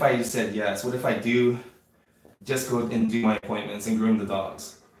 okay, what if I just said yes? What if I do just go and do my appointments and groom the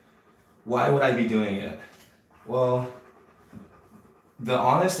dogs? Why would I be doing it? Well, the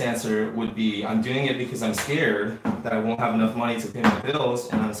honest answer would be I'm doing it because I'm scared that I won't have enough money to pay my bills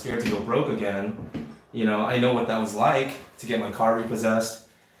and I'm scared to go broke again. You know, I know what that was like to get my car repossessed,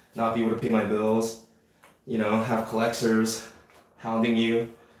 not be able to pay my bills, you know, have collectors hounding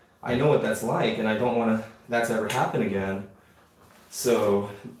you. I know what that's like and I don't want that to ever happen again. So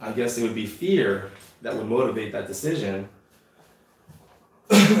I guess it would be fear that would motivate that decision.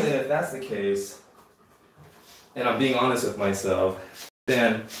 And if that's the case, and I'm being honest with myself,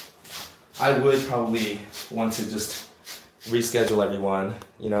 then I would probably want to just reschedule everyone,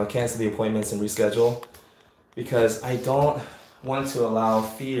 you know, cancel the appointments and reschedule, because I don't want to allow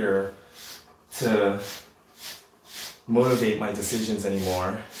fear to motivate my decisions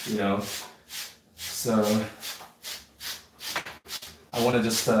anymore, you know. So I want to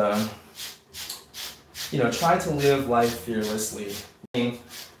just, you know, try to live life fearlessly, meaning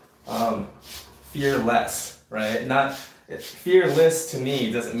fearless, right? Not fearless to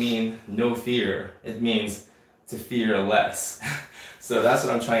me doesn't mean no fear. It means to fear less. So that's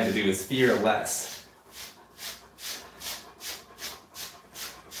what I'm trying to do, is fear less.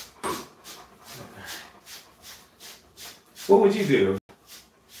 What would you do?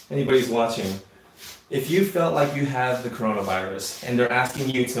 Anybody's watching. If you felt like you have the coronavirus and they're asking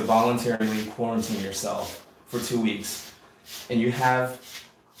you to voluntarily quarantine yourself for 2 weeks, and you have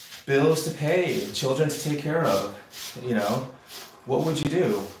bills to pay, children to take care of, you know, what would you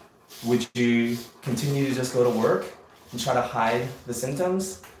do? Would you continue to just go to work and try to hide the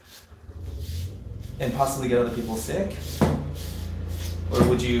symptoms and possibly get other people sick? Or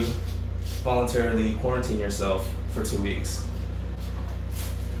would you voluntarily quarantine yourself for 2 weeks?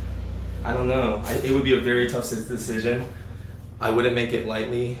 I don't know. It would be a very tough decision. I wouldn't make it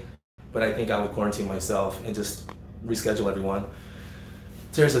lightly, but I think I would quarantine myself and just reschedule everyone.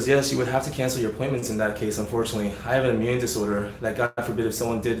 Tara says, yes, you would have to cancel your appointments in that case, unfortunately. I have an immune disorder that, God forbid, if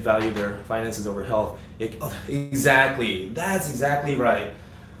someone did value their finances over health. Exactly. That's exactly right.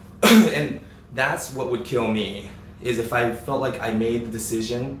 And that's what would kill me, is if I felt like I made the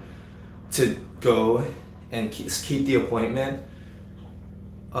decision to go and keep the appointment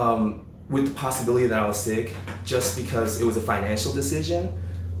with the possibility that I was sick just because it was a financial decision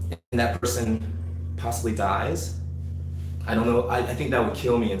and that person possibly dies. I don't know, I think that would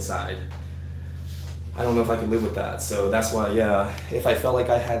kill me inside. I don't know if I could live with that. So that's why, yeah, if I felt like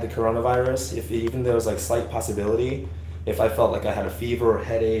I had the coronavirus, if even there was like slight possibility, if I felt like I had a fever or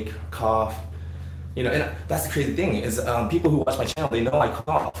headache, cough, you know, and that's the crazy thing is people who watch my channel, they know I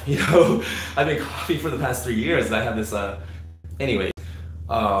cough, you know. I've been coughing for the past 3 years and I have this, anyway,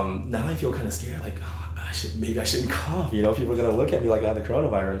 now I feel kind of scared, like, oh, maybe I shouldn't cough, you know, people are gonna look at me like I have the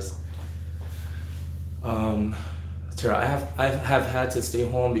coronavirus. Tara, I have had to stay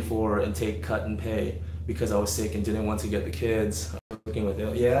home before and take cut and pay because I was sick and didn't want to get the kids working with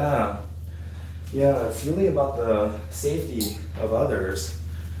it. Yeah, it's really about the safety of others,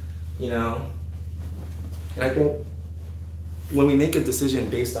 you know. And I think when we make a decision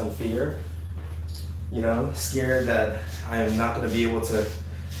based on fear, you know, scared that I am not going to be able to,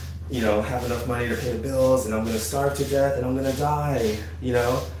 you know, have enough money to pay the bills and I'm going to starve to death and I'm going to die, you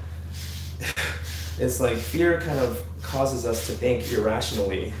know. It's like fear kind of causes us to think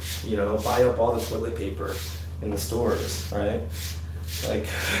irrationally, you know, buy up all the toilet paper in the stores, right? Like,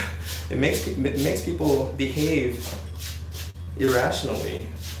 it makes people behave irrationally,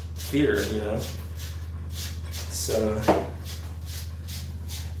 fear, you know. So,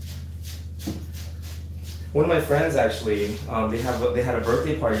 one of my friends actually, they had a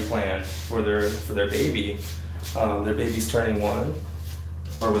birthday party planned for their baby. Their baby's turning 1.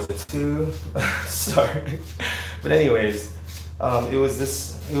 Or was it 2? Sorry. But anyways, it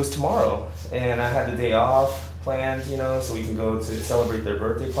was tomorrow, and I had the day off planned, so we can go to celebrate their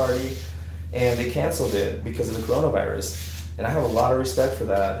birthday party, and they canceled it because of the coronavirus. And I have a lot of respect for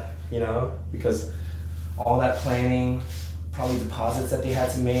that, because all that planning, probably deposits that they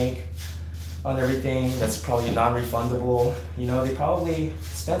had to make on everything that's probably non-refundable. They probably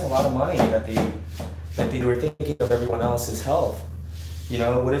spent a lot of money that they were thinking of everyone else's health.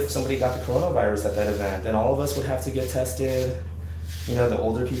 What if somebody got the coronavirus at that event? Then all of us would have to get tested, the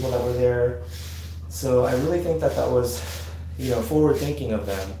older people that were there. So I really think that was, forward thinking of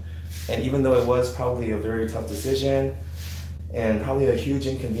them. And even though it was probably a very tough decision and probably a huge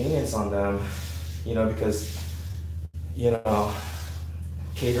inconvenience on them, because,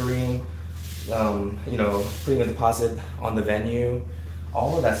 catering, putting a deposit on the venue,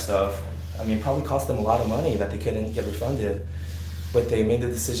 all of that stuff, I mean, probably cost them a lot of money that they couldn't get refunded. But they made the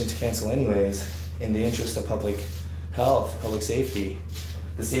decision to cancel anyways in the interest of public health, public safety,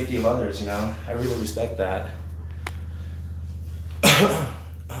 the safety of others, I really respect that.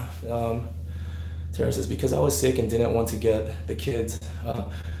 Tara says, because I was sick and didn't want to get the kids.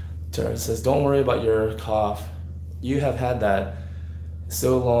 Tara says, don't worry about your cough. You have had that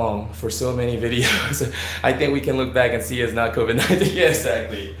so long for so many videos. I think we can look back and see it's not COVID-19. Yeah,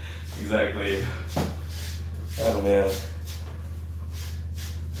 exactly. Exactly. Oh man.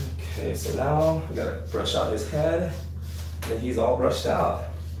 Okay, so now we gotta brush out his head, and he's all brushed out.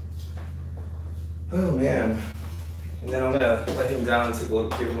 Oh man. And then I'm gonna let him down to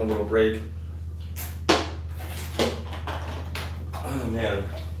give him a little break. Oh man.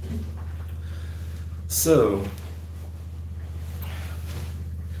 So,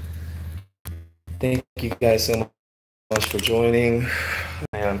 thank you guys so much for joining.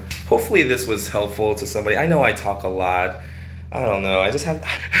 Man, hopefully this was helpful to somebody. I know I talk a lot. I don't know. I just have.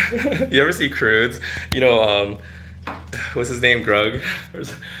 You ever see Crudes? What's his name? Grug.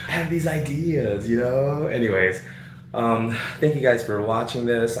 I have these ideas. Anyways, thank you guys for watching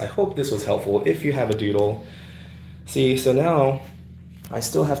this. I hope this was helpful. If you have a doodle, see. So now, I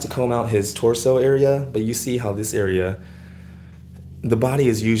still have to comb out his torso area, but you see how this area, the body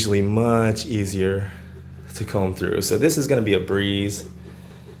is usually much easier to comb through. So this is going to be a breeze.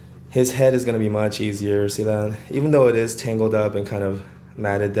 His head is going to be much easier, see that? Even though it is tangled up and kind of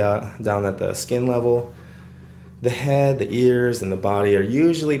matted down at the skin level, the head, the ears, and the body are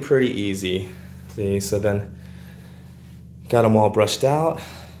usually pretty easy. See, so then got them all brushed out,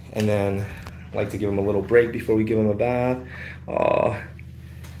 and then I like to give him a little break before we give him a bath. Oh,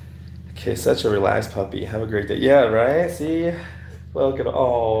 okay, such a relaxed puppy. Have a great day. Yeah, right? See? Look at,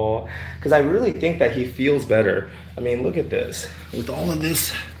 oh, because I really think that he feels better. I mean, look at this. With all of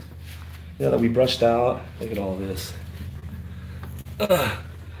this, that we brushed out, look at all this.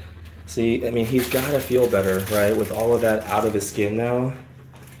 See, I mean, he's got to feel better, right? With all of that out of his skin now.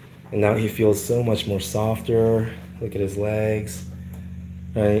 And now he feels so much more softer. Look at his legs,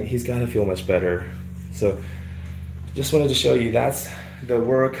 right? He's got to feel much better. So just wanted to show you that's the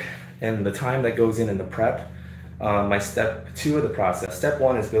work and the time that goes in the prep. My step 2 of the process. Step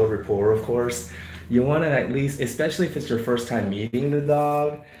 1 is build rapport, of course. You want to at least, especially if it's your first time meeting the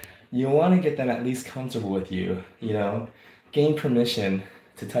dog, you want to get them at least comfortable with you, gain permission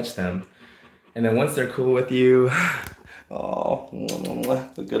to touch them. And then once they're cool with you, oh,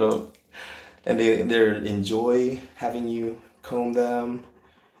 look at them. And they enjoy having you comb them,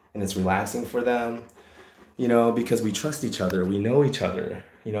 and it's relaxing for them, because we trust each other, we know each other,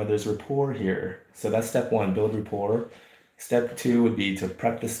 there's rapport here. So that's step 1, build rapport. Step 2 would be to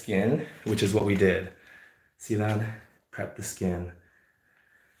prep the skin, which is what we did. See that? Prep the skin.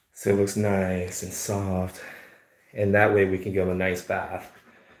 So it looks nice and soft, and that way we can give them a nice bath.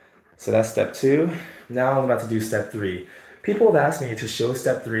 So that's step 2. Now I'm about to do step 3. People have asked me to show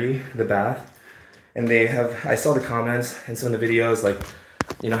step 3, the bath, and I saw the comments in some of the videos like,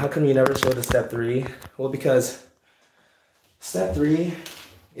 how come you never show the step 3? Well, because step 3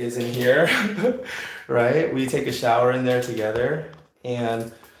 is in here, right? We take a shower in there together,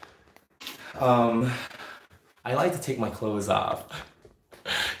 and I like to take my clothes off.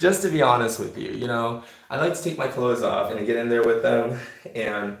 Just to be honest with you, I like to take my clothes off and get in there with them,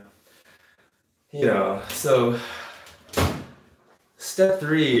 and, so step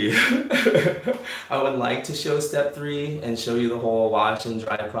 3, I would like to show step 3 and show you the whole wash and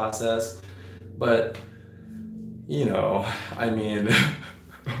dry process, but, I mean,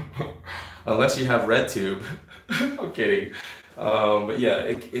 unless you have RedTube, I'm kidding, but yeah,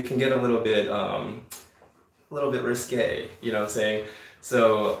 it can get a little bit risque, you know what I'm saying?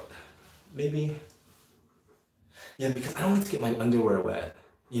 So maybe, yeah, because I don't like to get my underwear wet.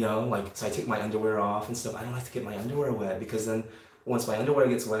 like, so I take my underwear off and stuff. I don't like to get my underwear wet because then once my underwear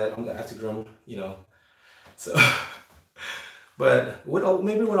gets wet, I'm gonna have to groom. So, but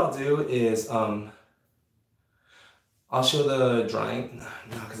maybe what I'll do is I'll show the drying.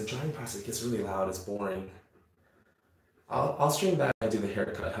 No, because the drying process gets really loud. It's boring. I'll stream that when I do the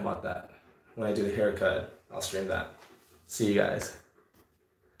haircut. How about that? When I do the haircut, I'll stream that. See you guys.